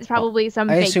 and it's probably some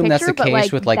fake picture. I assume that's the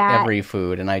case with like that... every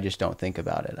food, and I just don't think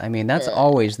about it. That's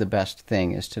always the best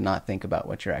thing, is to not think about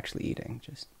what you're actually eating.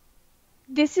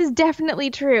 This is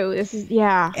definitely true.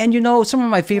 And some of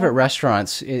my favorite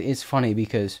restaurants, it's funny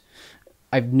because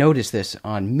I've noticed this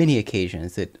on many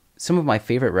occasions that some of my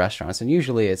favorite restaurants, and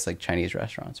usually it's like Chinese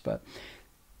restaurants, but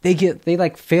they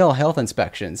like fail health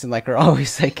inspections and like are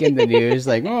always like in the news,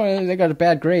 like, oh, they got a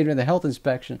bad grade in the health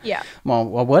inspection. Yeah. Well,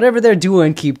 whatever they're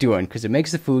doing, keep doing, because it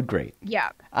makes the food great.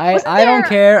 Yeah. I don't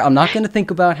care. I'm not going to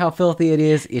think about how filthy it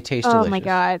is. It tastes delicious. Oh my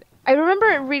God. I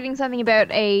remember reading something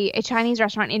about a Chinese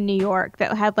restaurant in New York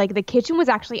that had like the kitchen was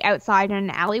actually outside in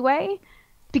an alleyway,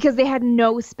 because they had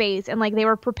no space, and like they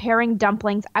were preparing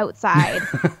dumplings outside,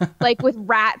 like with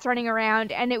rats running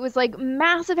around, and it was like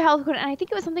massive health. And I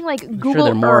think it was something like Google. Sure,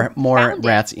 there are more found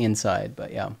rats inside,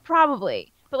 but yeah,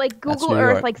 probably. But like Google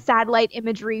Earth, like satellite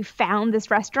imagery, found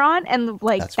this restaurant, and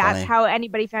like that's how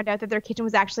anybody found out that their kitchen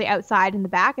was actually outside in the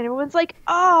back. And everyone's like,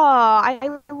 "Oh,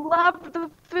 I love the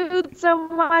food so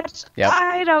much. Yep.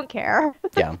 I don't care."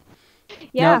 Yeah.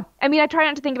 Yeah. No. I try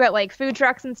not to think about like food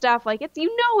trucks and stuff. Like it's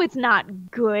not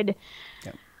good.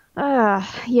 Yep.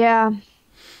 Yeah.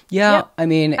 Yeah, Yep. I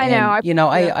mean, I know.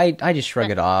 and, I just shrug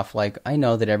it off. Like, I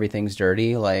know that everything's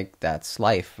dirty. Like, that's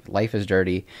life. Life is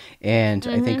dirty. And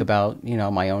I think about,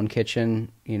 my own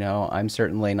kitchen. I'm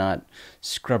certainly not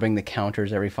scrubbing the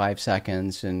counters every 5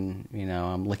 seconds, and,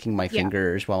 I'm licking my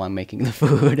fingers while I'm making the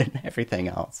food and everything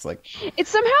else. Like, it's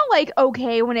somehow like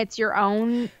okay when it's your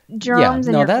own germs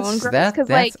and your own gross, because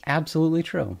that's absolutely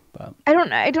true. But I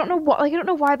don't know what, like, I don't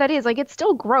know why that is. Like, it's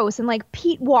still gross, and like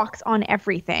Pete walks on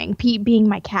everything. Pete being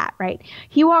my cat, right?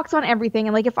 He walks on everything,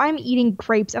 and like if I'm eating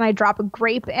grapes and I drop a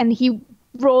grape and he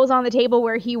rolls on the table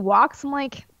where he walks, I'm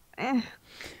like, eh.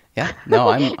 Yeah, no,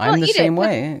 I'm the same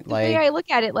way. Like, the way I look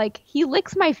at it, like, he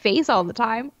licks my face all the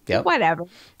time. Yep. Whatever.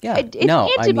 Yeah, it's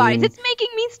antibodies. It's making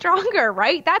me stronger,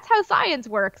 right? That's how science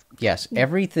works. Yes,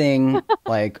 everything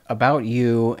like about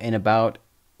you and about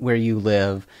where you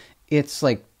live, it's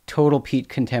like total peat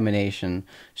contamination.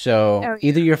 So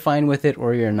either you're fine with it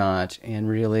or you're not, and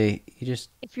really, you just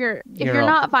if you're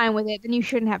not fine with it, then you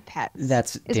shouldn't have pets.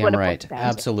 That's damn right.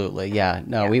 Absolutely, yeah.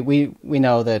 No, we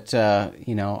know that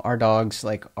our dogs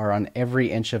like are on every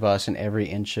inch of us and every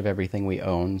inch of everything we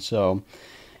own. So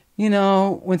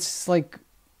when it's like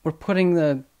we're putting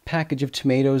the package of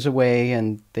tomatoes away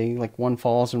and they like one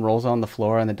falls and rolls on the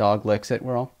floor and the dog licks it,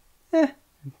 we're all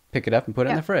pick it up and put it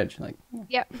in the fridge. Like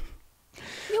yep.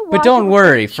 But don't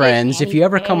worry, friends. If you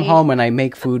ever come home and I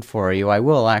make food for you, I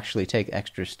will actually take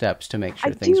extra steps to make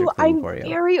sure things are clean for you. I'm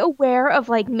very aware of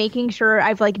like making sure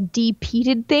I've like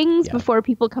de-peated things before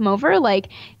people come over. Like,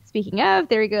 speaking of,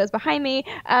 there he goes behind me.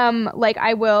 Like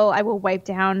I will wipe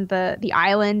down the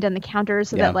island and the counters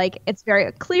so that like it's very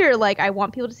clear. Like I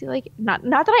want people to see, like, not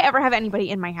that I ever have anybody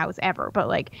in my house ever, but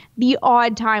like the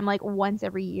odd time, like once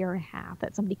every year and a half,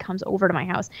 that somebody comes over to my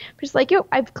house. I'm just like, yo,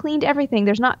 I've cleaned everything.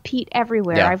 There's not peat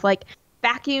everywhere. Yeah. I've like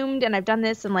vacuumed and I've done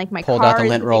this, and like my pulled car out the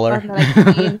lint roller.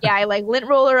 I like lint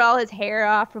roller all his hair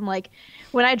off from like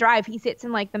when I drive. He sits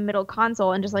in like the middle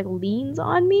console and just like leans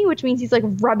on me, which means he's like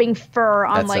rubbing fur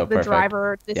on like the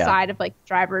driver, the side of like the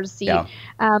driver's seat.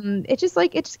 It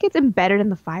just gets embedded in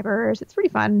the fibers. It's pretty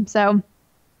fun. So,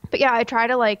 but yeah, I try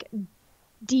to like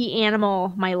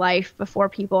de-animal my life before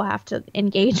people have to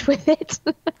engage with it.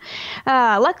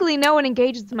 Luckily, no one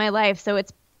engages with my life, so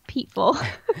it's peatful.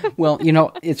 Well,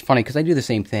 it's funny because I do the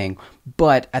same thing,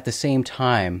 but at the same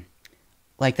time,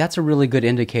 like that's a really good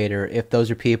indicator if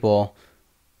those are people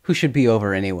who should be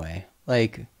over anyway.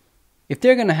 Like, if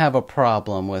they're going to have a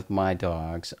problem with my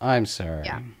dogs, I'm sorry.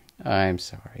 Yeah. I'm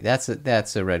sorry.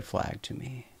 That's a red flag to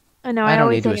me. I know. I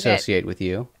don't need to associate with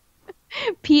you.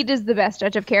 Pete is the best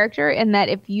judge of character, in that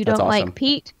if you don't like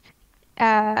Pete,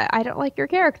 I don't like your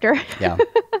character. Yeah.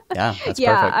 Yeah, that's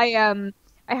perfect.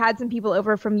 I had some people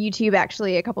over from YouTube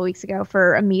actually a couple weeks ago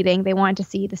for a meeting. They wanted to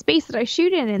see the space that I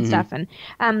shoot in and stuff.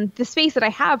 And the space that I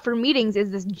have for meetings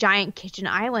is this giant kitchen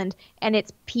island, and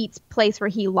it's Pete's place where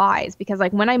he lies, because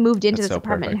like when I moved into this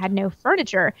apartment and had no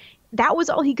furniture, that was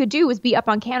all he could do, was be up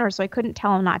on camera, so I couldn't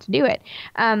tell him not to do it.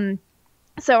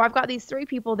 So I've got these 3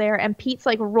 people there, and Pete's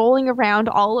like rolling around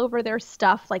all over their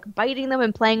stuff, like biting them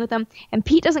and playing with them. And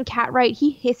Pete doesn't cat right.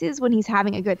 He hisses when he's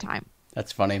having a good time.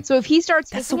 That's funny. So if he starts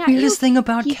That's the weirdest thing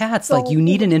about cats. So like, you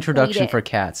need an introduction for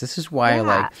cats. This is why,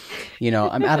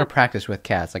 I'm out of practice with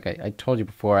cats. Like I told you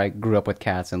before, I grew up with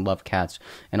cats and loved cats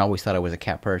and always thought I was a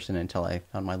cat person until I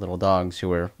found my little dogs who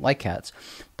were like cats.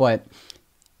 But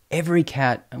every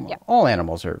cat, all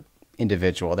animals are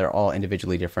individual. They're all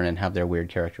individually different and have their weird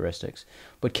characteristics.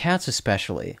 But cats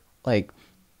especially, like,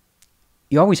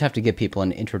 you always have to give people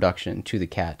an introduction to the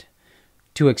cat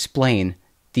to explain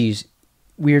these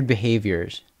weird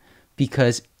behaviors,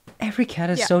 because every cat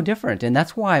is so different. And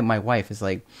that's why my wife is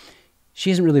like,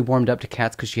 she hasn't really warmed up to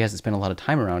cats because she hasn't spent a lot of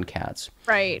time around cats.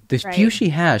 Right. The few she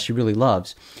has, she really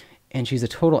loves. And she's a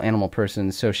total animal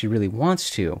person, so she really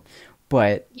wants to.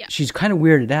 But she's kind of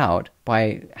weirded out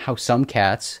by how some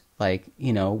cats, like,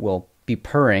 will be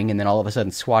purring and then all of a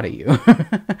sudden swat at you.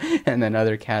 And then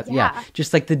other cats,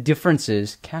 just like the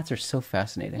differences. Cats are so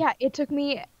fascinating. Yeah, it took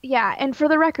me, and for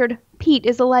the record, Pete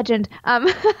is a legend.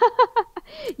 Pete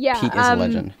is a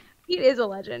legend. Pete is a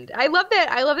legend. I love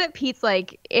that Pete's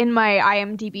like in my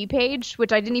IMDb page,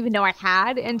 which I didn't even know I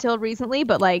had until recently.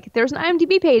 But like, there's an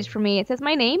IMDb page for me. It says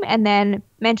my name and then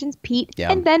mentions Pete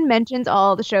and then mentions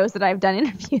all the shows that I've done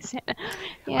interviews in.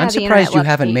 I'm surprised you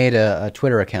haven't made a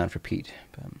Twitter account for Pete.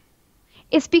 But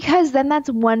it's because then that's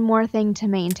one more thing to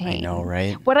maintain. I know,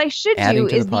 right? What I should do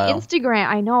is the Instagram.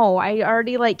 I know. I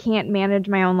already like can't manage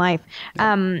my own life.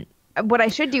 what I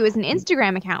should do is an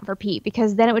Instagram account for Pete,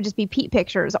 because then it would just be Pete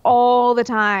pictures all the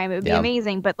time. It would be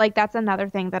amazing. But like that's another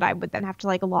thing that I would then have to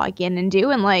like log in and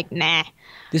do, and like nah.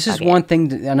 This is one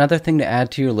thing, another thing to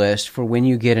add to your list for when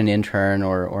you get an intern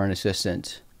or an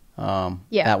assistant.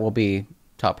 That will be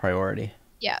top priority.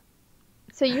 Yeah.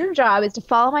 So your job is to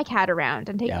follow my cat around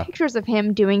and take pictures of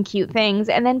him doing cute things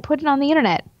and then put it on the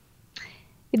internet.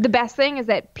 The best thing is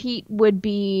that Pete would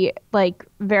be like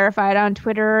verified on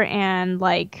Twitter and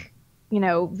like,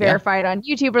 verified on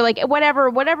YouTube or like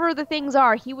whatever the things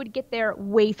are, he would get there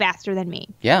way faster than me.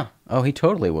 Yeah. Oh, he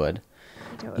totally would.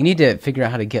 You need to figure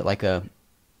out how to get like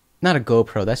not a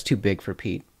GoPro. That's too big for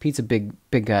Pete. Pete's a big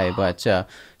guy, but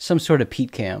some sort of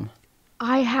Pete cam.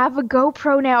 I have a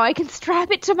GoPro now. I can strap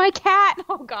it to my cat.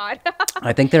 Oh God.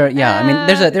 I think I mean,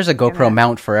 there's a GoPro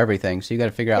mount for everything, so you got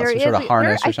to figure out some sort of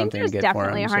harness or something to get for him.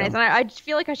 Definitely a harness, and I just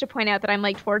feel like I should point out that I'm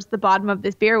like towards the bottom of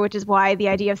this beer, which is why the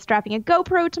idea of strapping a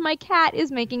GoPro to my cat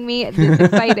is making me this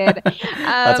excited.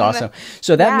 That's awesome.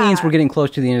 So that means we're getting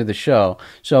close to the end of the show.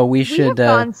 So we should. We have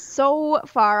gone so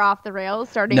far off the rails,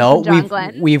 starting from John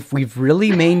Glenn. We've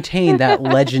really maintained that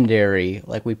legendary.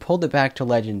 Like we pulled it back to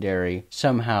legendary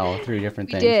somehow through different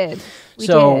things. We did.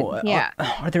 Yeah.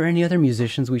 Are there any other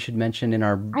musicians we should mention in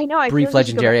our brief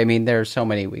legendary? I mean, there's so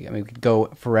many. We could go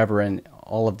forever in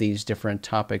all of these different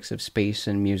topics of space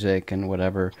and music and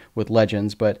whatever with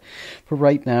legends. But for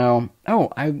right now,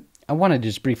 I want to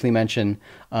just briefly mention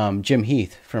Jim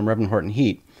Heath from Reverend Horton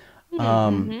Heat.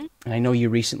 And I know you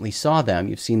recently saw them.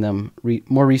 You've seen them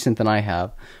more recent than I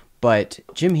have. But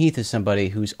Jim Heath is somebody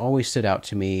who's always stood out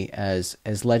to me as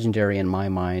legendary in my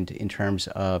mind in terms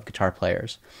of guitar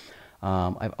players.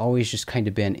 I've always just kind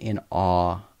of been in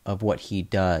awe of what he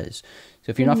does.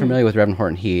 So if you're not familiar with Reverend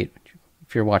Horton Heat,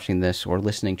 if you're watching this or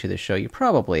listening to this show, you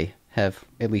probably have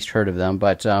at least heard of them.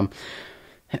 But they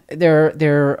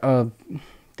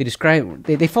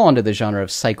fall into the genre of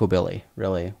psychobilly,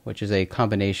 really, which is a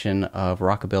combination of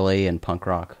rockabilly and punk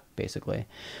rock, basically.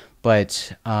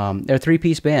 But they're a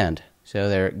three-piece band, so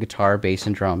they're guitar, bass,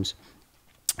 and drums.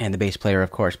 And the bass player,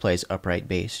 of course, plays upright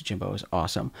bass. Jimbo is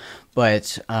awesome.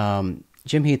 But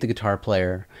Jim Heath, the guitar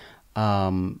player,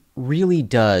 really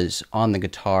does on the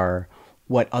guitar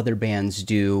what other bands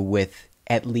do with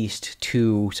at least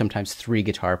 2, sometimes 3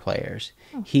 guitar players.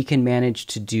 He can manage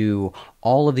to do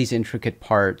all of these intricate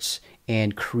parts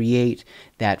and create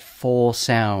that full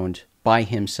sound by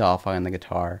himself on the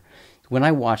guitar. When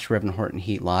I watched Reverend Horton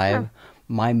Heat live,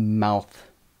 my mouth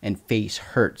and face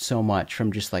hurt so much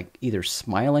from just like either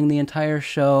smiling the entire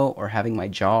show or having my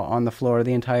jaw on the floor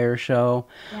the entire show.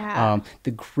 Yeah.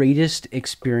 The greatest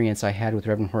experience I had with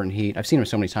Reverend Horton Heat, I've seen him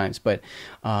so many times, but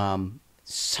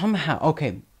somehow,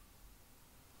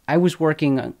 I was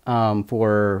working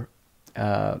for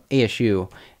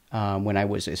ASU when I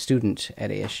was a student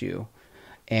at ASU,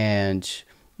 and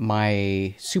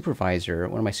my supervisor,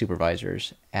 one of my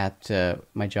supervisors at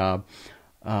my job,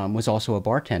 was also a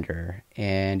bartender,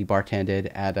 and he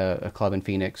bartended at a club in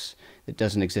Phoenix that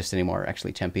doesn't exist anymore,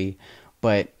 actually Tempe.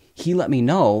 But he let me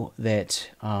know that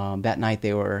that night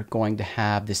they were going to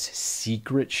have this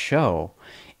secret show,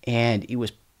 and it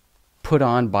was put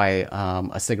on by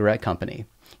a cigarette company.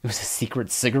 It was a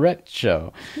secret cigarette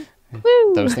show.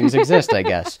 Woo! Those things exist, I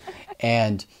guess.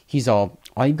 And he's all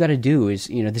you've got to do is,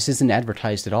 this isn't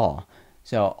advertised at all.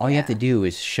 So all you have to do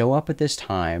is show up at this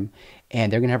time,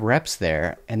 and they're going to have reps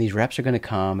there, and these reps are going to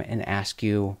come and ask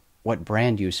you what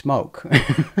brand you smoke.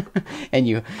 And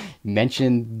you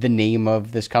mention the name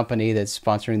of this company that's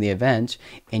sponsoring the event,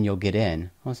 and you'll get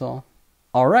in. I was all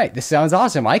right, this sounds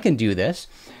awesome. I can do this.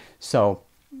 So,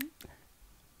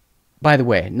 by the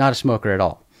way, not a smoker at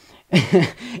all.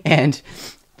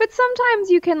 But sometimes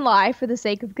you can lie for the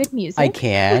sake of good music. I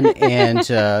can, and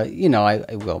I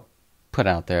will put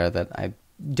out there that I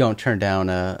don't turn down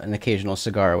an occasional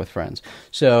cigar with friends.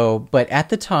 So, but at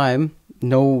the time,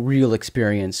 no real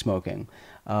experience smoking.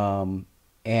 And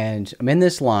I'm in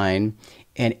this line,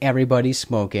 and everybody's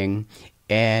smoking,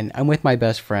 and I'm with my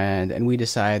best friend, and we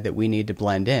decide that we need to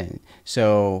blend in.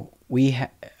 So I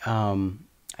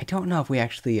don't know if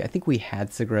I think we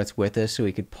had cigarettes with us so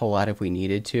we could pull out if we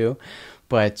needed to.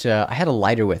 But I had a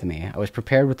lighter with me. I was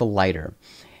prepared with a lighter.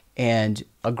 And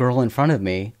a girl in front of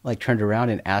me turned around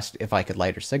and asked if I could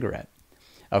light her cigarette.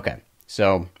 Okay,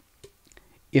 so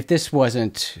if it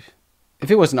wasn't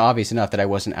obvious enough that I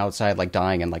wasn't outside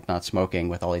dying and not smoking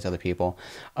with all these other people,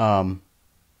 I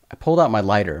pulled out my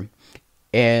lighter.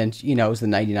 And, it was the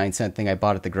 99-cent thing I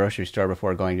bought at the grocery store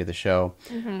before going to the show.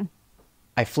 Mm-hmm.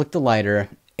 I flicked the lighter,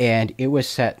 and it was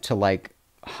set to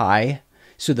high,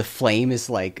 so the flame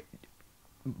is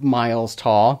miles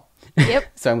tall. Yep.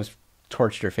 So I was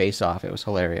torched her face off. It was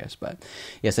hilarious. But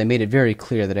yes, I made it very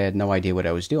clear that I had no idea what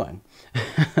I was doing.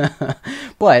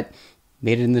 But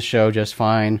made it in the show just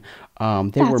fine.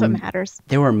 That's what matters.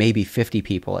 There were maybe 50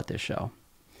 people at this show.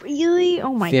 Really?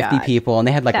 Oh my 50 god. people, and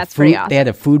they had like That's a food. awesome. They had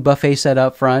a food buffet set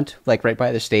up front, like right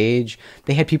by the stage.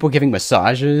 They had people giving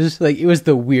massages. Like it was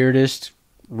the weirdest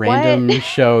random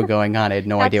show going on. I had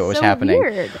no idea what was happening.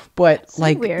 Weird. But That's so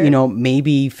like weird.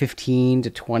 maybe 15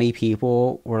 to 20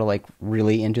 people were like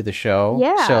really into the show.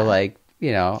 Yeah. So like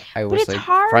I was it's like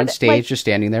hard, front stage, like- just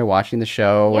standing there watching the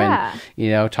show, Yeah.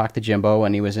 and talked to Jimbo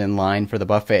when he was in line for the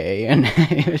buffet, and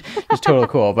it was totally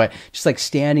cool. But just like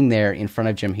standing there in front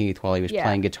of Jim Heath while he was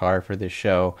playing guitar for this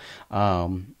show,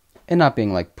 and not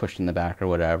being like pushed in the back or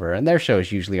whatever. And their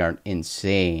shows usually aren't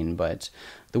insane, but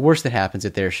the worst that happens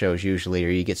at their shows usually are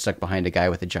you get stuck behind a guy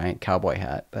with a giant cowboy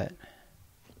hat. But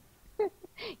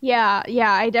yeah,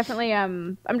 I definitely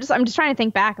I'm just trying to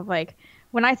think back of like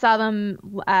when I saw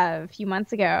them a few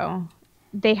months ago.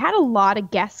 They had a lot of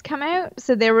guests come out,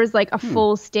 so there was like a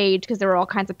full stage because there were all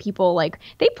kinds of people. Like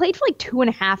they played for like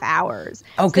 2.5 hours.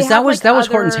 oh, So because they had, that was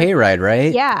other- Horton's Hayride,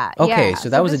 right? Yeah. Okay, yeah. so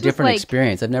that was a this different like,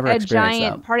 experience. I've never a experienced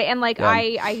giant that. party, and like Yeah.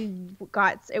 I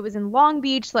got, it was in Long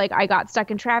Beach. Like I got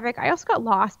stuck in traffic. I also got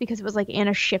lost because it was like in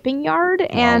a shipping yard,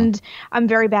 and I'm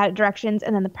very bad at directions.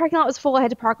 And then the parking lot was full. I had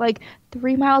to park like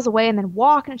 3 miles away and then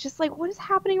walk, and it's just like, what is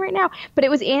happening right now? But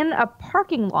it was in a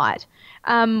parking lot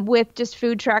with just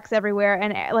food trucks everywhere,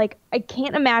 and like I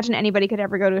can't imagine anybody could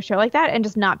ever go to a show like that and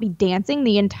just not be dancing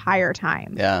the entire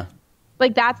time. Yeah.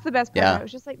 Like that's the best part. Yeah. I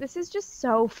was just like, this is just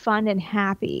so fun and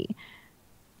happy.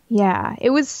 Yeah,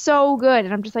 it was so good,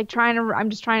 and I'm just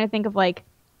trying to think of like,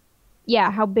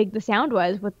 yeah, how big the sound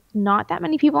was with not that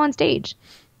many people on stage,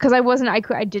 because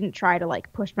I didn't try to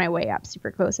like push my way up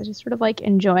super close. I just sort of like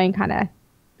enjoying kind of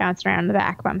bouncing around in the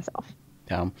back by myself.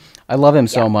 Yeah. I love him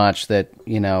so much that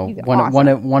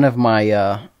one of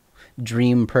my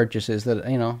dream purchases that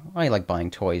I like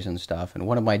buying toys and stuff, and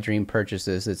one of my dream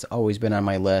purchases that's always been on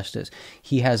my list is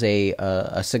he has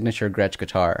a signature Gretsch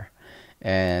guitar,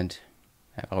 and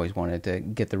I've always wanted to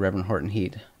get the Reverend Horton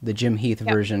Heat, the Jim Heath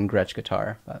version Gretsch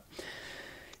guitar. But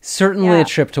certainly a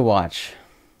trip to watch.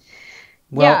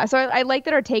 Well, yeah, so I like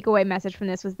that our takeaway message from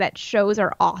this was that shows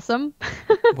are awesome.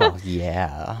 well,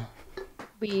 yeah.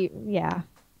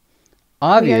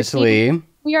 Obviously.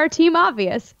 We are team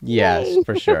obvious. Yes, Yay.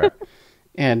 for sure.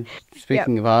 And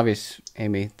speaking of obvious,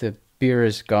 Amy, the beer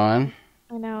is gone.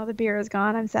 I know, the beer is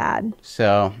gone. I'm sad.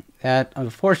 So that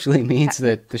unfortunately means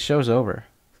that the show's over.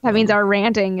 That means our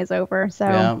ranting is over. So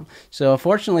Yeah. So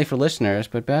fortunately for listeners,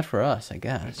 but bad for us, I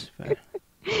guess. But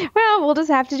well, we'll just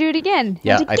have to do it again.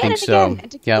 Yeah, and I again think and so. Again,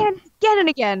 and Yep. again and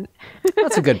again.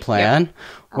 that's a good plan.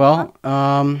 Well,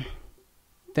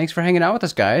 thanks for hanging out with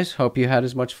us, guys. Hope you had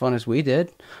as much fun as we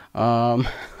did.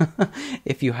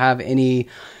 If you have any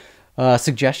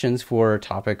suggestions for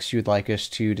topics you'd like us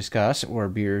to discuss or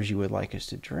beers you would like us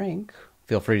to drink,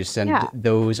 feel free to send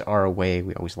those our way.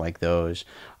 We always like those.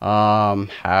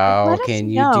 How can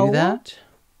you do that?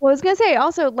 Well, I was going to say,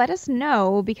 also, let us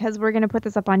know, because we're going to put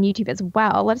this up on YouTube as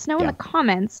well. Let us know in the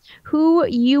comments who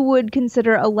you would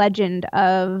consider a legend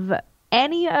of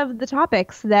any of the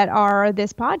topics that are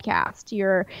this podcast.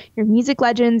 Your music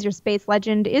legends, your space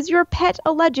legend. Is your pet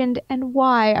a legend, and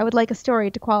why? I would like a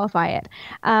story to qualify it.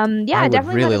 I would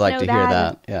definitely really let us like know to hear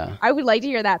that. Yeah, I would like to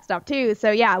hear that stuff too. So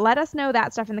yeah, let us know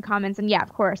that stuff in the comments, and yeah,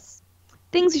 of course,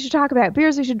 things we should talk about,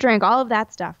 beers we should drink, all of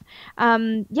that stuff.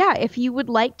 If you would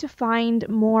like to find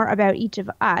more about each of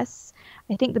us,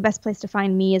 I think the best place to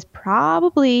find me is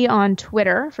probably on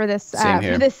Twitter for this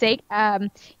for this sake. I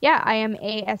am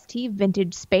AST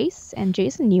Vintage Space, and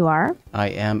Jason, you are? I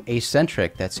am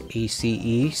Acentric. That's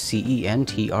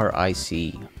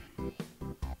ACECENTRIC.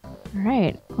 All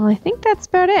right. Well, I think that's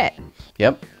about it.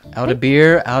 Yep. Out of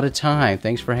beer, out of time.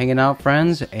 Thanks for hanging out,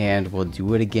 friends, and we'll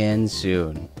do it again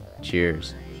soon.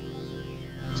 Cheers.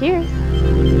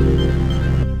 Cheers.